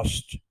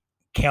lost,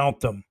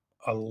 count them,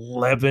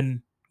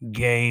 11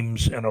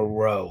 games in a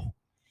row.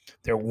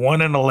 They're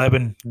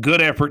 1-11.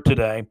 Good effort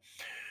today.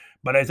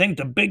 But I think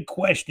the big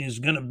question is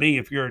going to be,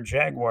 if you're a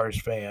Jaguars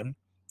fan,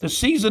 the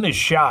season is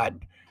shot.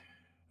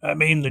 I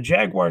mean, the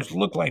Jaguars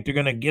look like they're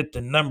going to get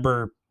the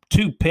number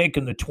 2 pick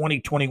in the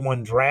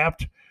 2021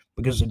 draft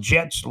because the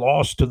Jets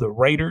lost to the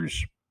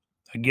Raiders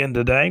again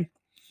today.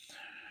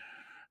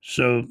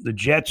 So the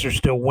Jets are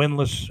still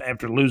winless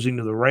after losing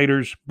to the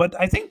Raiders. But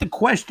I think the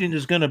question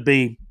is going to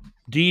be,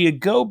 do you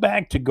go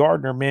back to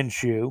Gardner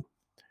Minshew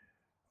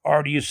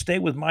or do you stay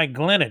with Mike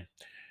Glennon?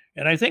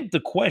 And I think the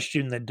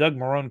question that Doug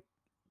Marrone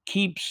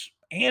keeps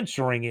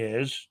answering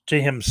is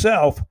to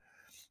himself,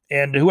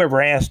 and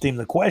whoever asked him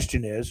the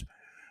question is,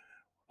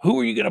 who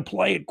are you going to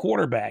play at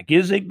quarterback?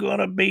 Is it going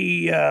to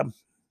be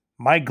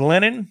Mike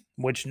Glennon,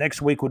 which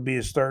next week would be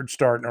his 3rd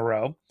start in a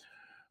row?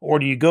 Or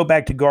do you go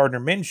back to Gardner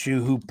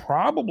Minshew, who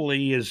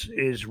probably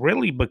is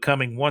really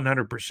becoming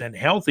 100%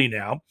 healthy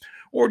now?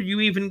 Or do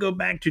you even go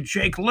back to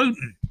Jake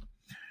Luton?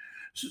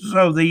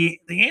 So the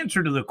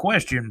answer to the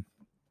question,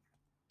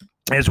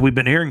 as we've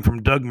been hearing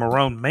from Doug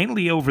Marrone,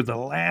 mainly over the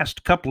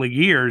last couple of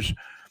years,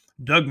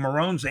 Doug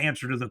Marrone's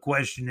answer to the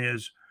question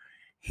is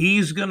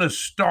he's going to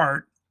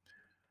start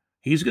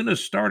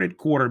at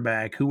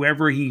quarterback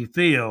whoever he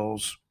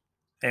feels.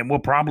 And we'll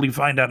probably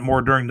find out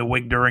more during the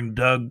week during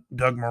Doug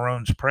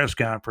Marrone's press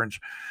conference.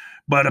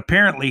 But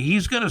apparently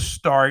he's going to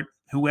start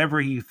whoever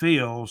he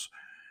feels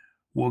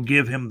will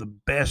give him the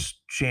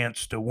best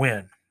chance to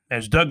win.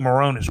 as Doug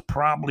Marrone is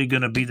probably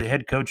going to be the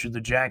head coach of the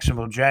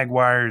Jacksonville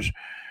Jaguars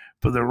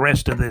for the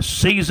rest of this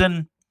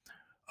season.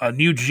 A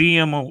new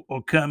GM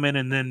will come in,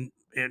 and then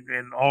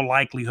in all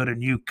likelihood, a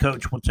new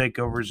coach will take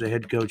over as the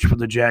head coach for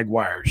the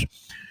Jaguars.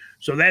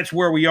 So that's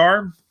where we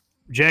are.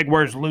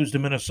 Jaguars lose to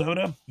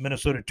Minnesota.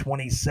 Minnesota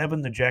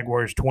 27, the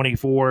Jaguars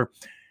 24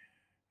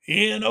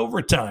 in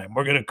overtime.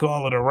 We're going to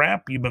call it a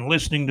wrap. You've been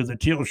listening to the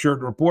Teal Shirt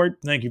Report.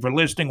 Thank you for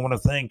listening. I want to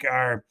thank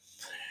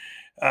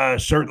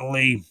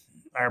certainly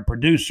our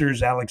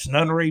producers, Alex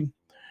Nunnery,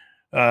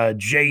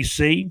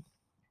 JC. I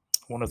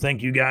want to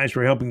thank you guys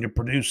for helping to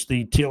produce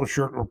the Teal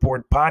Shirt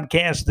Report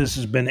podcast. This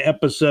has been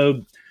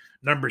episode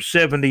number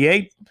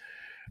 78.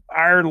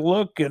 Our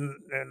look and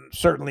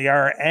certainly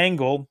our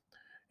angle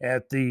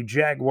at the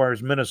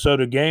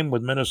Jaguars-Minnesota game,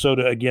 with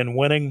Minnesota again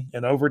winning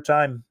in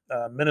overtime.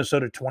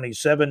 Minnesota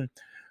 27,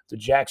 the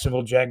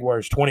Jacksonville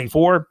Jaguars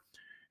 24,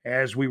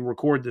 as we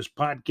record this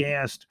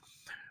podcast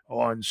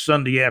on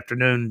Sunday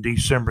afternoon,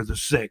 December the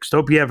 6th.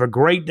 Hope you have a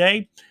great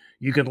day.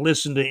 You can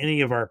listen to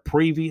any of our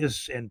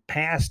previous and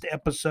past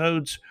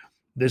episodes.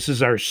 This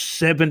is our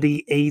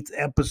 78th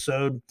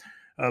episode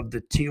of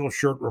the Teal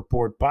Shirt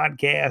Report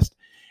podcast.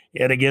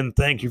 And again,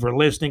 thank you for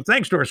listening.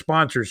 Thanks to our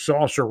sponsors,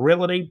 Salsa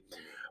Realty,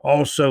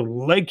 also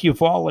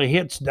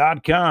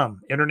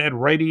LakeEufaulaHits.com, internet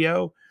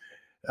radio,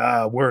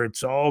 where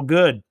it's all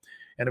good.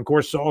 And of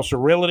course,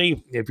 Salsa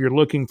Realty, if you're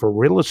looking for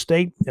real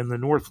estate in the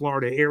North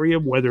Florida area,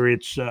 whether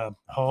it's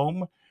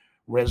home,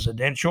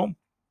 residential,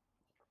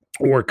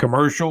 or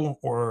commercial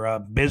or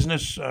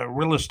business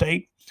real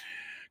estate,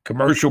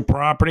 commercial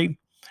property,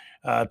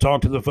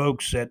 talk to the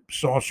folks at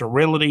Salsa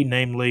Realty,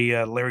 namely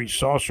Larry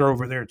Saucer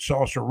over there at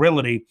Salsa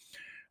Realty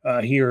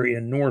here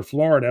in North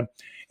Florida.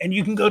 And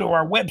you can go to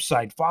our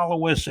website.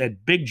 Follow us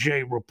at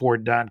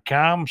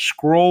bigjreport.com.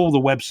 Scroll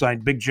the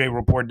website,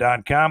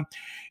 bigjreport.com.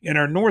 In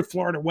our North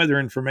Florida weather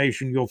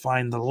information, you'll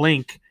find the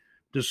link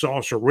to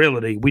Salsa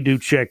Realty. We do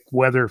check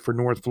weather for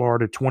North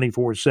Florida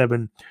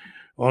 24/7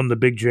 on the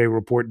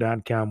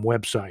bigjreport.com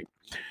website.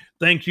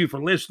 Thank you for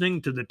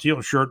listening to the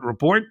Teal Shirt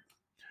Report.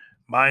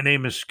 My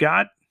name is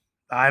Scott.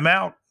 I'm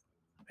out.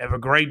 Have a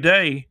great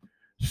day.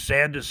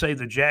 Sad to say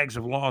the Jags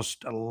have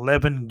lost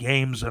 11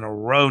 games in a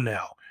row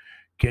now.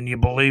 Can you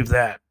believe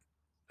that?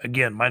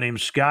 Again, my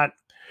name's Scott.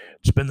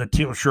 It's been the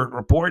Teal Shirt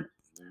Report,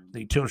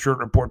 the Teal Shirt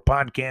Report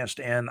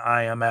podcast, and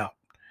I am out.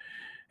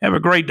 Have a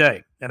great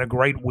day and a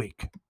great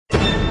week.